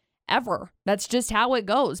for ever. That's just how it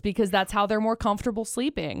goes because that's how they're more comfortable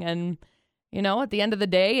sleeping. And at the end of the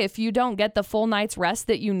day, if you don't get the full night's rest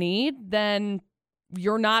that you need, then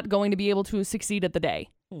you're not going to be able to succeed at the day.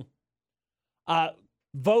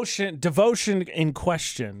 Devotion in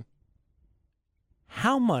question.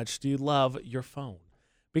 How much do you love your phone?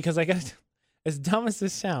 Because I guess, as dumb as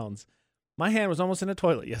this sounds, my hand was almost in a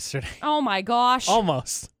toilet yesterday. Oh my gosh.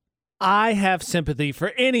 Almost. I have sympathy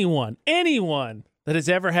for anyone that has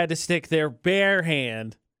ever had to stick their bare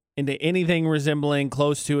hand into anything resembling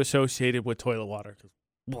close to associated with toilet water.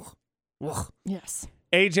 Yes.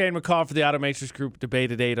 AJ and McCall for the Automatrix Group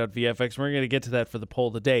debate at 8 on VFX. We're going to get to that for the poll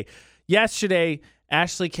of the day. Yesterday,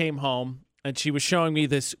 Ashley came home and she was showing me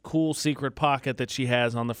this cool secret pocket that she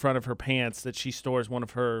has on the front of her pants that she stores one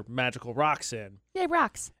of her magical rocks in. Yay,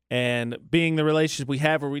 rocks. And being the relationship we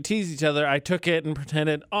have where we tease each other, I took it and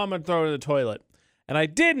pretended, I'm going to throw it in the toilet. And I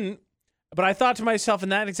didn't, but I thought to myself in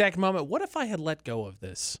that exact moment, what if I had let go of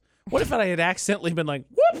this? What if I had accidentally been like,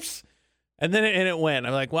 whoops? And then it went.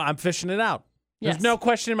 I'm like, well, I'm fishing it out. There's Yes. no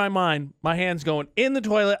question in my mind. My hand's going in the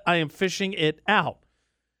toilet. I am fishing it out.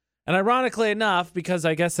 And ironically enough, because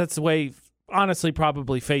I guess that's the way, honestly,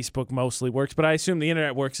 probably Facebook mostly works, but I assume the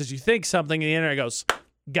internet works as you think something and the internet goes,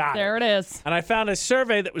 got it. There it is. And I found a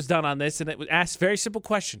survey that was done on this, and it was asked a very simple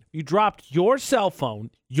question. You dropped your cell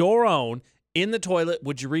phone, your own, in the toilet,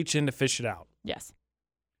 would you reach in to fish it out? Yes.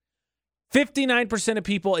 59% of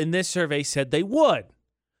people in this survey said they would.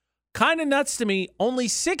 Kind of nuts to me, only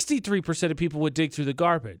 63% of people would dig through the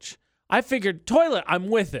garbage. I figured toilet, I'm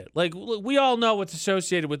with it. Like, we all know what's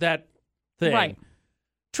associated with that thing. Right.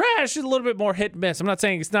 Trash is a little bit more hit and miss. I'm not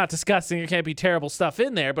saying it's not disgusting. There can't be terrible stuff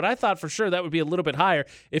in there, but I thought for sure that would be a little bit higher.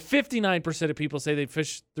 If 59% of people say they'd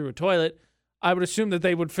fish through a toilet, I would assume that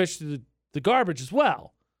they would fish through the garbage as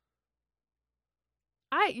well.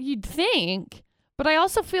 You'd think, but I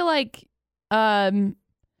also feel like a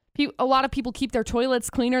lot of people keep their toilets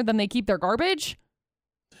cleaner than they keep their garbage.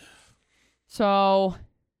 So,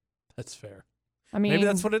 That's fair. I mean, Maybe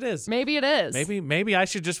that's what it is. Maybe it is. Maybe I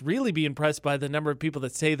should just really be impressed by the number of people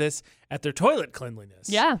that say this at their toilet cleanliness.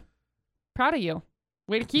 Yeah. Proud of you.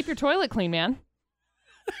 Way to keep your toilet clean, man.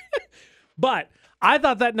 But I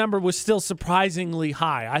thought that number was still surprisingly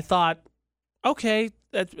high. I thought, okay,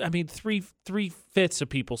 three-fifths of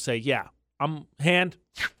people say, yeah, I'm hand,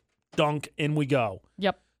 dunk, in we go.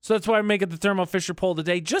 Yep. So that's why I'm making the Thermo Fisher poll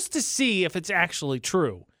today, just to see if it's actually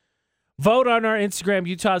true. Vote on our Instagram,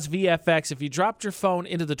 Utah's VFX. If you dropped your phone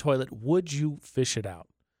into the toilet, would you fish it out?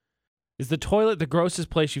 Is the toilet the grossest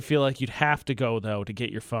place you feel like you'd have to go, though, to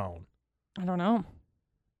get your phone? I don't know.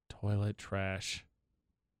 Toilet trash.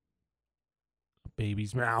 A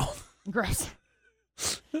baby's mouth. Gross.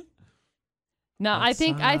 No, Outside. I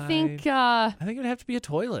think I think it'd have to be a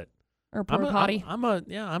toilet. or porta potty. I'm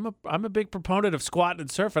a big proponent of squatting and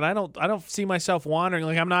surfing. I don't see myself wandering.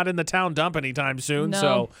 Like, I'm not in the town dump anytime soon. No.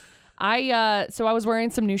 So I was wearing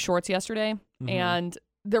some new shorts yesterday, and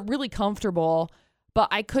they're really comfortable, but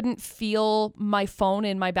I couldn't feel my phone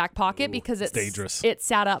in my back pocket because it's dangerous. It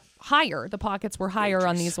sat up higher. The pockets were higher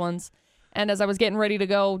on these ones. And as I was getting ready to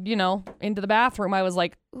go, into the bathroom, I was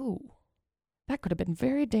like, ooh, that could have been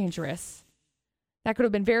very dangerous. That could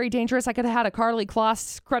have been very dangerous. I could have had a Carly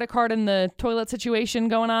Kloss credit card in the toilet situation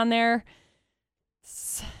going on there.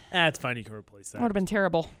 that's fine. You can replace that. That would have been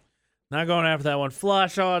terrible. Not going after that one.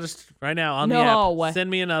 Flush. Oh, just right now on the No. app.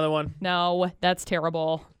 Send me another one. No, that's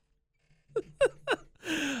terrible.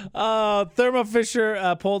 Thermo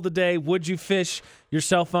Fisher polled today, would you fish your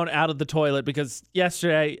cell phone out of the toilet? Because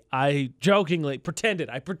yesterday I jokingly pretended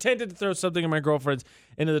to throw something in my girlfriend's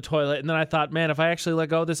into the toilet. And then I thought, man, if I actually let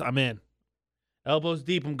go of this, I'm in. Elbows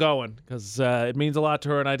deep, I'm going. Because it means a lot to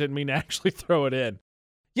her and I didn't mean to actually throw it in.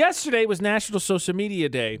 Yesterday was National Social Media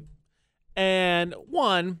Day. And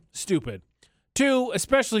one, stupid. Two,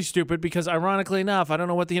 especially stupid because ironically enough, I don't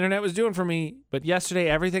know what the internet was doing for me, but yesterday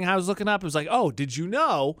everything I was looking up was like, oh, did you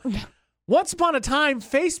know? Once upon a time,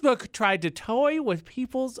 Facebook tried to toy with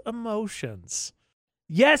people's emotions.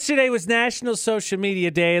 Yesterday was National Social Media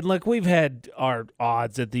Day, and look, we've had our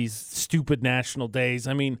odds at these stupid national days.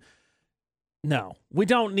 I mean, no, we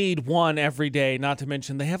don't need one every day, not to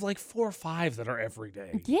mention they have like 4 or 5 that are every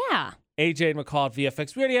day. Yeah. AJ and McCall at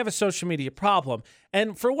VFX, we already have a social media problem.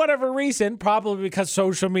 And for whatever reason, probably because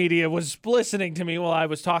social media was listening to me while I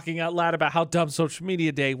was talking out loud about how dumb social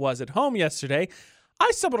media day was at home yesterday,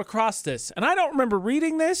 I stumbled across this. And I don't remember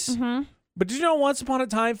reading this, but did you know once upon a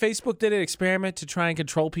time, Facebook did an experiment to try and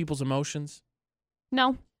control people's emotions?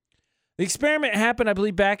 No. The experiment happened, I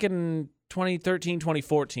believe, back in 2013,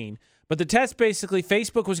 2014. But the test, basically,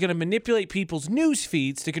 Facebook was going to manipulate people's news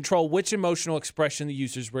feeds to control which emotional expression the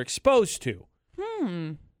users were exposed to.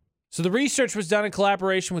 So the research was done in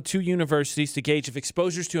collaboration with 2 universities to gauge if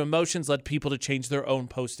exposures to emotions led people to change their own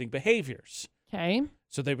posting behaviors. Okay.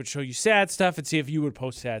 So they would show you sad stuff and see if you would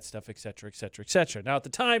post sad stuff, et cetera, et cetera, et cetera. Now, at the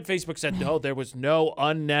time, Facebook said, no, there was no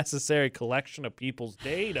unnecessary collection of people's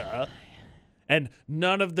data. And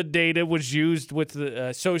none of the data was used with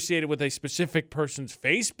associated with a specific person's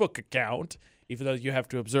Facebook account, even though you have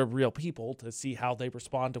to observe real people to see how they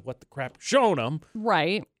respond to what the crap shown them.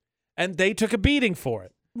 Right. And they took a beating for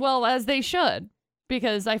it. Well, as they should,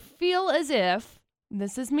 because I feel as if,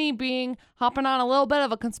 this is me hopping on a little bit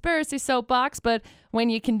of a conspiracy soapbox, but when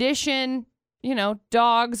you condition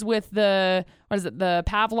dogs with the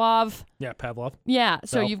Pavlov. Yeah, Pavlov. Yeah.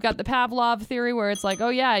 So So- you've got the Pavlov theory where it's like, oh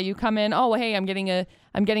yeah, you come in, oh hey, I'm getting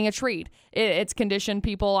a treat. It's conditioned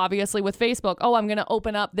people obviously with Facebook. Oh, I'm gonna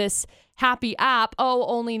open up this happy app. Oh,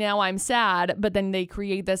 only now I'm sad. But then they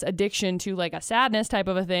create this addiction to like a sadness type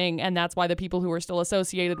of a thing, and that's why the people who are still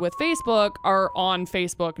associated with Facebook are on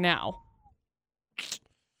Facebook now.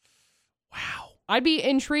 Wow. I'd be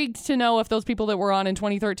intrigued to know if those people that were on in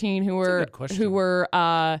 2013 who That's a good question.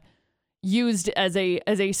 were used as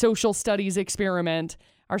a social studies experiment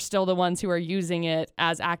are still the ones who are using it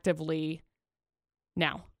as actively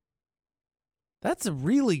now. That's a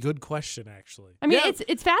really good question, actually. I mean, Yeah,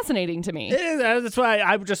 it's fascinating to me. it is. That's why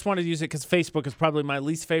I just wanted to use it because Facebook is probably my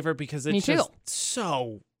least favorite because it's Me too. just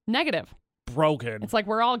so Negative. broken. It's like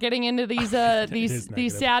we're all getting into these is these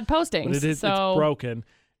negative. sad postings. But it's broken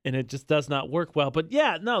and it just does not work well. But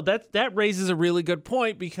yeah, no, that raises a really good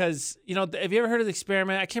point because, have you ever heard of the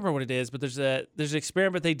experiment? I can't remember what it is, but there's an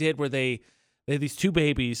experiment they did where they had these two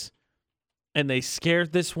babies and they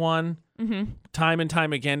scared this one time and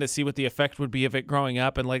time again to see what the effect would be of it growing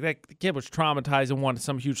up. And like that kid was traumatized and won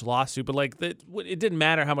some huge lawsuit, but like it didn't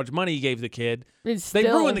matter how much money you gave the kid. They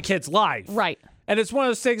ruined the kid's life. Right. And it's one of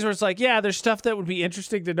those things where it's like, yeah, there's stuff that would be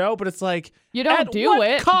interesting to know, but it's like, You don't at do what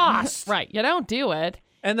it. cost? Right. You don't do it.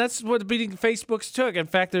 And that's what beating Facebook's took. In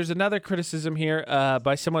fact, there's another criticism here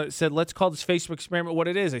by someone that said, let's call this Facebook experiment what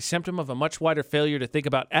it is, a symptom of a much wider failure to think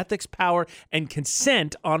about ethics, power, and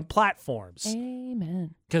consent on platforms.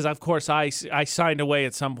 Amen. Because, of course, I signed away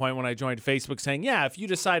at some point when I joined Facebook saying, yeah, if you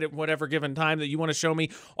decide at whatever given time that you want to show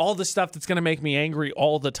me all the stuff that's going to make me angry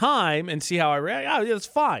all the time and see how I react, yeah, that's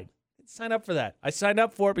fine. Sign up for that. I signed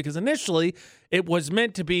up for it because initially it was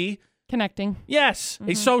meant to be Connecting. yes,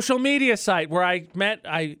 a social media site where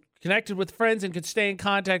I connected with friends and could stay in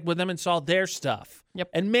contact with them and saw their stuff. Yep.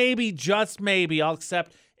 And maybe, just maybe, I'll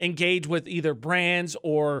engage with either brands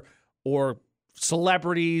or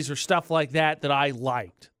celebrities or stuff like that I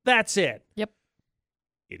liked. That's it. Yep.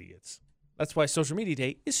 Idiots. That's why social media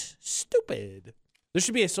day is stupid. There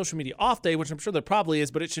should be a social media off day, which I'm sure there probably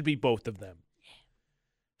is, but it should be both of them.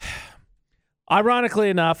 Ironically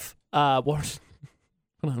enough,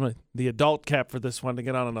 the adult cap for this one to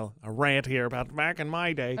get on a rant here about back in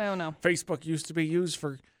my day. Oh, no. Facebook used to be used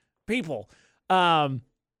for people.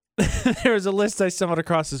 There was a list I stumbled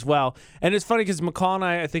across as well. And it's funny because McCall and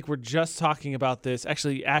I think, were just talking about this.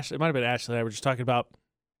 Actually, it might have been Ashley and I were just talking about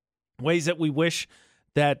ways that we wish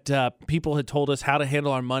that people had told us how to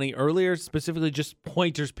handle our money earlier, specifically just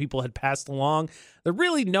pointers people had passed along. They're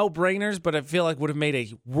really no-brainers, but I feel like would have made a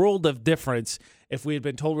world of difference if we had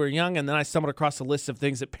been told we were young. And then I stumbled across a list of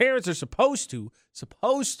things that parents are supposed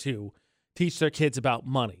to teach their kids about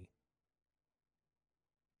money.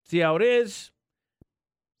 See how it is.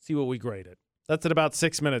 See what we grade it. That's at about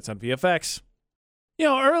 6 minutes on VFX.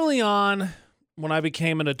 Early on when I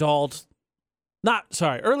became an adult,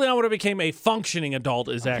 early on when I became a functioning adult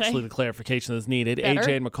is actually the clarification that's needed. Better.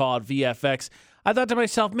 AJ and McCall at VFX. I thought to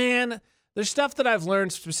myself, man, there's stuff that I've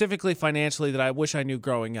learned specifically financially that I wish I knew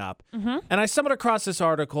growing up. Mm-hmm. And I stumbled across this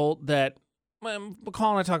article that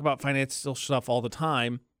McCall and I talk about financial stuff all the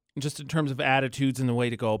time, just in terms of attitudes and the way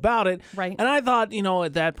to go about it. Right. And I thought,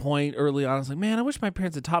 at that point early on, I was like, man, I wish my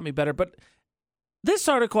parents had taught me better. But this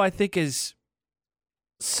article, I think, is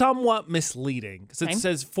somewhat misleading because it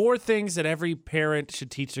says 4 things that every parent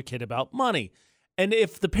should teach their kid about money. And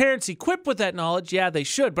if the parents equipped with that knowledge, yeah, they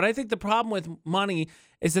should. But I think the problem with money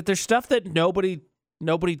is that there's stuff that nobody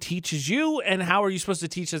teaches you. And how are you supposed to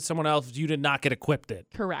teach it to someone else if you did not get equipped it?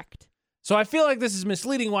 Correct. So I feel like this is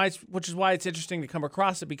misleading, which is why it's interesting to come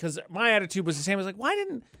across it, because my attitude was the same. I was like, why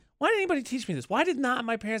didn't anybody teach me this? Why did not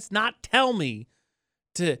my parents not tell me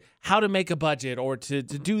how to make a budget or to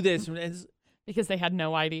do this? Because they had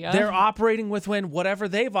no idea. They're operating within whatever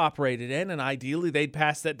they've operated in, and ideally they'd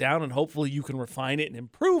pass that down, and hopefully you can refine it and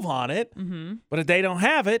improve on it. Mm-hmm. But if they don't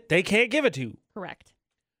have it, they can't give it to you. Correct.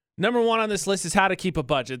 Number 1 on this list is how to keep a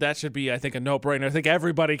budget. That should be, I think, a no-brainer. I think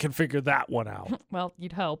everybody can figure that one out. Well,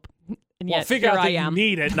 you'd hope. And Well, yet, figure here out that I am. you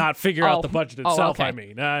need it, not figure out the budget itself, okay. I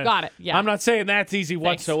mean. Got it. Yeah. I'm not saying that's easy Thanks.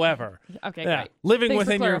 whatsoever. Okay, Yeah. great. Living Thanks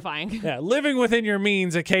within for clarifying. living within your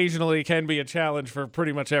means occasionally can be a challenge for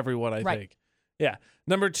pretty much everyone, I think. Yeah.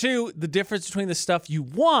 Number 2, the difference between the stuff you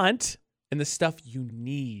want and the stuff you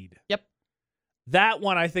need. Yep. That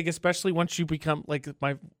one, I think, especially once you become, like,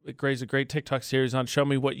 Gray's a great TikTok series on show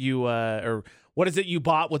me what you, or what is it you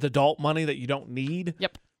bought with adult money that you don't need?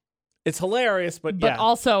 Yep. It's hilarious, but yeah.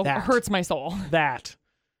 also that. hurts my soul. That.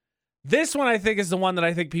 This one, I think, is the one that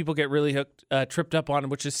I think people get really tripped up on,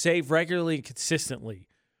 which is save regularly and consistently.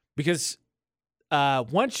 Because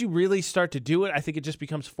once you really start to do it, I think it just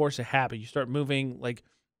becomes force of habit. You start moving. Like,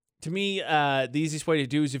 to me, the easiest way to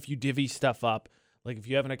do is if you divvy stuff up. Like, if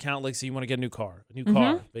you have an account, like, say you want to get a new car,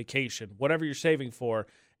 vacation, whatever you're saving for,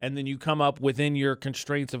 and then you come up within your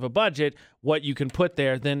constraints of a budget, what you can put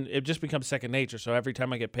there, then it just becomes second nature. So every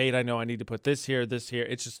time I get paid, I know I need to put this here. It's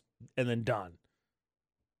just, and then done.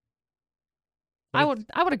 I would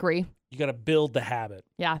agree. You got to build the habit.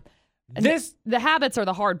 Yeah. The habits are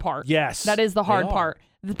the hard part. Yes. That is the hard part.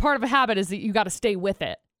 The part of a habit is that you got to stay with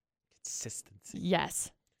it. Consistency.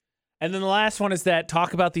 Yes. And then the last one is that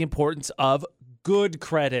talk about the importance of good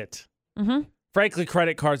credit. Mm-hmm. Frankly,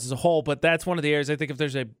 credit cards as a whole, but that's one of the areas I think if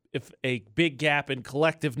there's a big gap in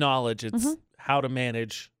collective knowledge, it's how to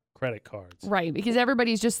manage credit cards. Right, because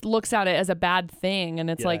everybody just looks at it as a bad thing, and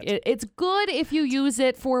it's it's good if you use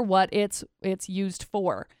it for what it's used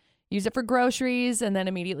for. Use it for groceries and then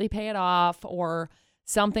immediately pay it off, or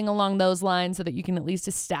something along those lines, so that you can at least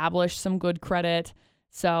establish some good credit.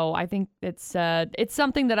 So I think it's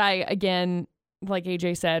something that I, again, like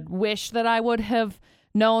AJ said, wish that I would have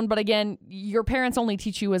known. But again, your parents only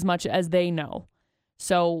teach you as much as they know.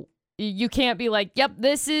 So you can't be like, yep,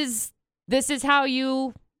 this is how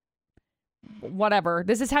you, whatever.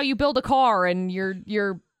 This is how you build a car, and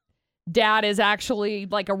your dad is actually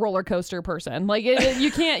like a roller coaster person. Like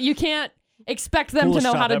you can't expect them to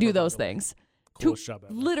know how to do those things. Coolest job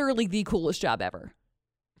ever. Literally the coolest job ever.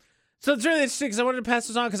 So it's really interesting because I wanted to pass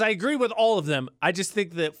this on because I agree with all of them. I just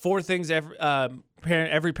think that 4 things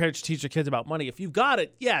every parent should teach their kids about money. If you've got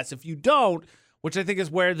it, yes. If you don't, which I think is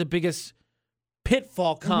where the biggest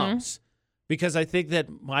pitfall comes, because I think that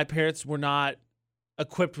my parents were not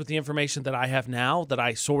equipped with the information that I have now, that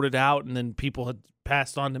I sorted out and then people had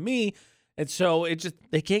passed on to me. And so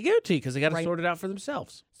they can't give it to you because they got to sort it out for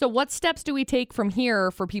themselves. So what steps do we take from here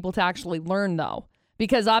for people to actually learn, though?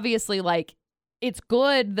 Because obviously, like, it's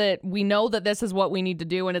good that we know that this is what we need to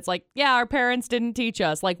do. And it's like, yeah, our parents didn't teach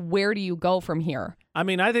us. Like, where do you go from here? I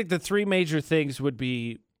mean, I think the 3 major things would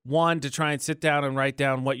be, 1, to try and sit down and write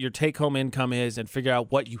down what your take-home income is and figure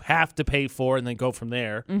out what you have to pay for and then go from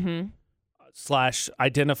there. /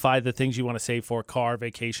 identify the things you want to save for, car,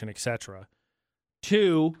 vacation, etc.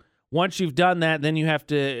 2, once you've done that, then you have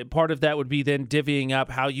to, part of that would be then divvying up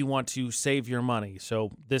how you want to save your money.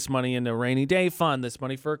 So this money in a rainy day fund, this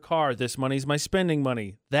money for a car, this money's my spending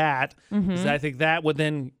money. That, I think that would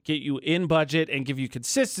then get you in budget and give you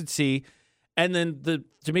consistency. And then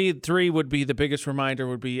to me, 3 would be the biggest reminder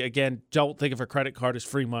would be, again, don't think of a credit card as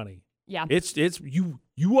free money. Yeah. It's you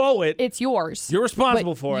owe it. It's yours. You're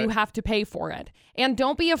responsible for it. You have to pay for it. And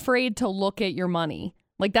don't be afraid to look at your money.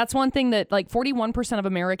 Like, that's one thing that, like, 41% of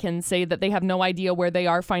Americans say that they have no idea where they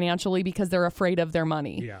are financially because they're afraid of their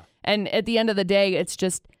money. Yeah. And at the end of the day, it's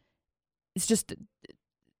just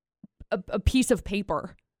a piece of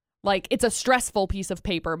paper. Like, it's a stressful piece of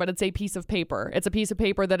paper, but it's a piece of paper. It's a piece of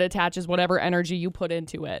paper that attaches whatever energy you put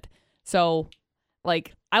into it. So,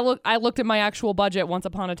 like, I looked at my actual budget once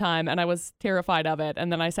upon a time, and I was terrified of it.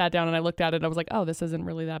 And then I sat down and I looked at it, and I was like, oh, this isn't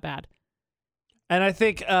really that bad. And I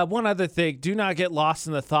think one other thing, do not get lost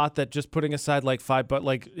in the thought that just putting aside like $5,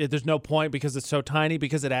 like there's no point because it's so tiny,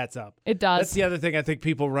 because it adds up. It does. That's the other thing I think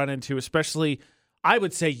people run into, especially, I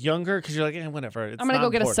would say younger, because you're like, whatever. I'm going to go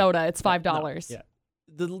get a soda. It's $5. No, yeah.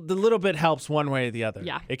 The little bit helps one way or the other.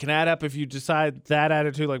 Yeah. It can add up if you decide that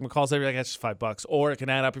attitude, like McCall said, you're like, that's just $5. Or it can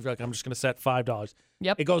add up if you're like, I'm just going to set $5.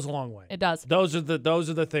 Yep. It goes a long way. It does. Those are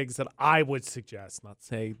the things that I would suggest. Not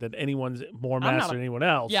say that anyone's more master than anyone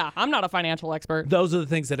else. Yeah, I'm not a financial expert. Those are the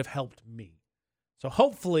things that have helped me. So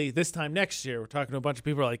hopefully this time next year, we're talking to a bunch of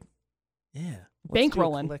people who are like, yeah.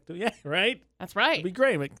 Bankrolling. Yeah, right? That's right. It'd be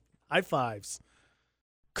great. Like, high fives.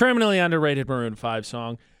 Criminally underrated Maroon 5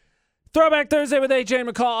 song. Throwback Thursday with AJ and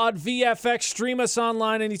McCall on VFX. Stream us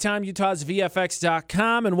online anytime,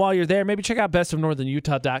 utahsvfx.com. And while you're there, maybe check out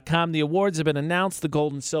bestofnorthernutah.com. The awards have been announced, the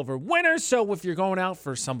gold and silver winners. So if you're going out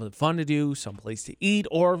for something fun to do, someplace to eat,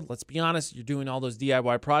 or let's be honest, you're doing all those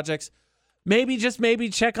DIY projects, maybe, just maybe,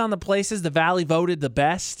 check on the places the Valley voted the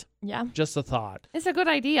best. Yeah. Just a thought. It's a good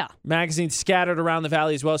idea. Magazines scattered around the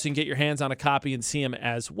Valley as well, so you can get your hands on a copy and see them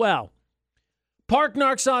as well. Park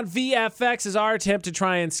Narcs on VFX is our attempt to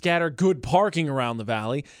try and scatter good parking around the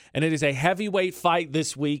Valley. And it is a heavyweight fight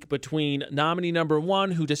this week between nominee number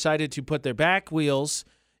 1, who decided to put their back wheels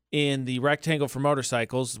in the rectangle for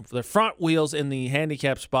motorcycles, their front wheels in the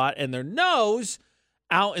handicap spot, and their nose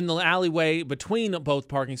out in the alleyway between both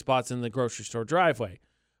parking spots in the grocery store driveway.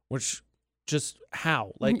 Which, just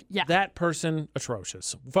how? Like, yeah. That person,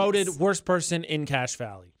 atrocious. Voted worst person in Cache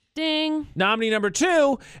Valley. Ding. Nominee number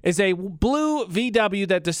 2 is a blue VW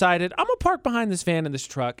that decided, I'm going to park behind this van in this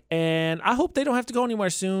truck, and I hope they don't have to go anywhere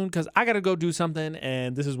soon because I got to go do something,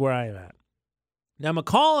 and this is where I am at. Now,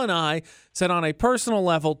 McCall and I said on a personal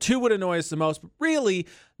level, 2 would annoy us the most, but really,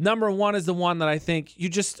 number 1 is the one that I think you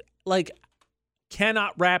just,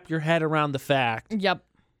 cannot wrap your head around the fact Yep.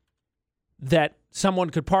 that someone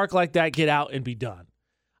could park like that, get out, and be done.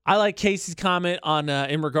 I like Casey's comment on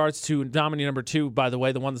in regards to nominee number 2, by the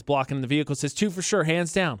way, the one that's blocking the vehicle, says 2 for sure,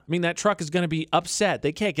 hands down. I mean, that truck is going to be upset.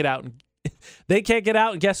 They can't get out.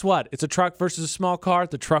 And guess what? It's a truck versus a small car.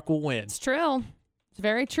 The truck will win. It's true. It's a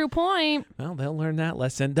very true point. Well, they'll learn that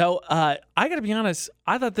lesson. Though, I got to be honest,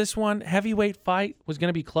 I thought this one, heavyweight fight, was going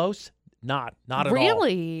to be close. Not at all.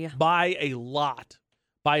 Really? By a lot.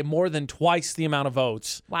 By more than twice the amount of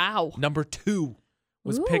votes. Wow. Number 2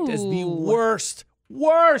 was picked as the Ooh.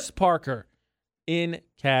 worst Parker in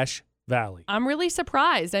Cache Valley. I'm really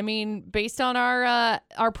surprised. I mean, based on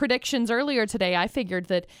our predictions earlier today, I figured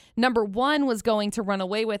that number 1 was going to run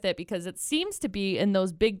away with it because it seems to be in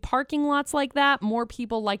those big parking lots like that, more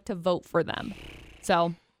people like to vote for them.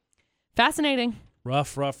 So, fascinating.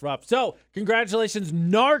 Rough. So, congratulations,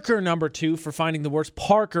 Narker number 2, for finding the worst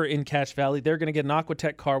Parker in Cache Valley. They're going to get an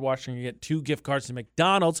Aquatech car wash and get 2 gift cards to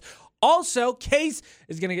McDonald's. Also, Case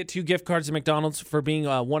is going to get 2 gift cards to McDonald's for being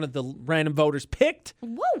one of the random voters picked.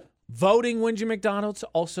 Woo! Voting wins you McDonald's.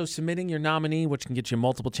 Also, submitting your nominee, which can get you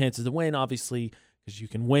multiple chances to win, obviously, because you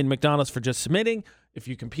can win McDonald's for just submitting. If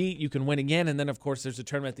you compete, you can win again. And then, of course, there's a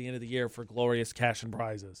tournament at the end of the year for glorious cash and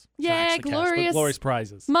prizes. Yeah, glorious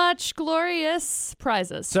prizes. Much glorious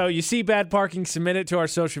prizes. So you see bad parking, submit it to our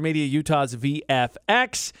social media, Utah's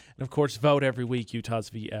VFX. And, of course, vote every week, Utah's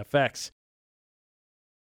VFX.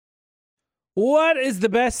 What is the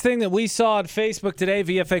best thing that we saw on Facebook today?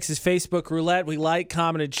 VFX's Facebook Roulette. We like,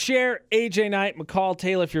 comment, and share. AJ Knight, McCall,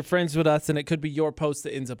 Taylor, if you're friends with us, and it could be your post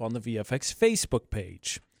that ends up on the VFX Facebook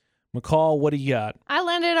page. McCall, what do you got? I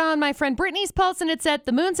landed on my friend Brittany's post, and it said,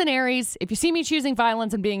 the moon's in Aries. If you see me choosing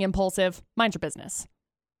violence and being impulsive, mind your business.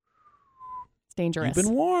 It's dangerous. You've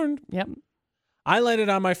been warned. Yep. I landed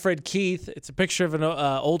on my friend Keith. It's a picture of an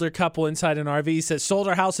older couple inside an RV. It says, sold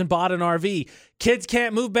our house and bought an RV. Kids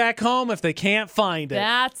can't move back home if they can't find it.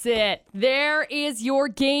 That's it. There is your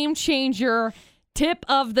game changer tip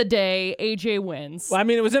of the day. AJ wins. Well, I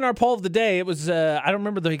mean, it was in our poll of the day. It was, I don't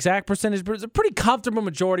remember the exact percentage, but it was a pretty comfortable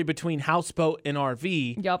majority between houseboat and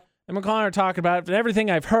RV. Yep. And McCall and I are talking about it. And everything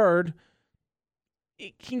I've heard,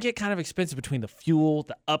 it can get kind of expensive between the fuel,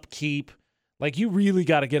 the upkeep. Like, you really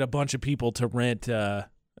got to get a bunch of people to rent a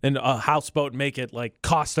houseboat and make it,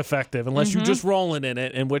 cost effective, unless you're just rolling in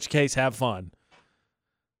it, in which case, have fun.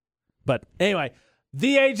 But anyway,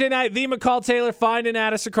 the AJ Knight, the McCall Taylor, find and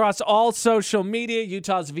add us across all social media,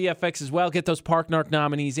 Utah's VFX as well. Get those Park Narc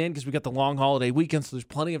nominees in because we got the long holiday weekend, so there's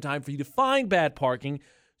plenty of time for you to find bad parking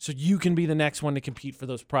so you can be the next one to compete for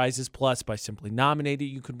those prizes. Plus, by simply nominating,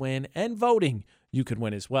 you could win, and voting, you could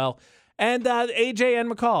win as well. And AJ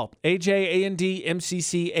and McCall, AJ AND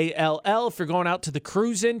MCCALL. If you're going out to the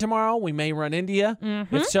cruise in tomorrow, we may run into you.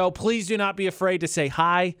 Mm-hmm. If so, please do not be afraid to say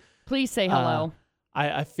hi. Please say hello.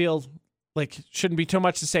 I feel like it shouldn't be too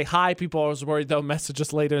much to say hi. People are always worried they'll message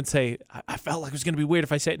us later and say, I felt like it was going to be weird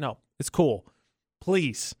if I say it. No, it's cool.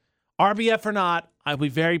 Please. RBF or not, I'll be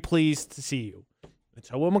very pleased to see you. And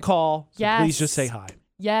so will McCall. So yes. Please just say hi.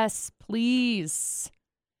 Yes, please.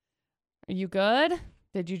 Are you good?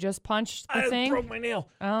 Did you just punch the thing? I broke my nail.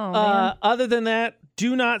 Oh, man. Other than that,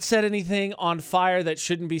 do not set anything on fire that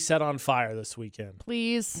shouldn't be set on fire this weekend.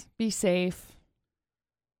 Please be safe.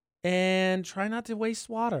 And try not to waste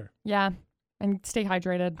water. Yeah, and stay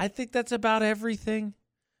hydrated. I think that's about everything.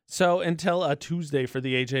 So until Tuesday for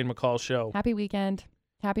the AJ and McCall show. Happy weekend.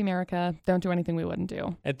 Happy America. Don't do anything we wouldn't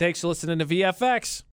do. And thanks for listening to VFX.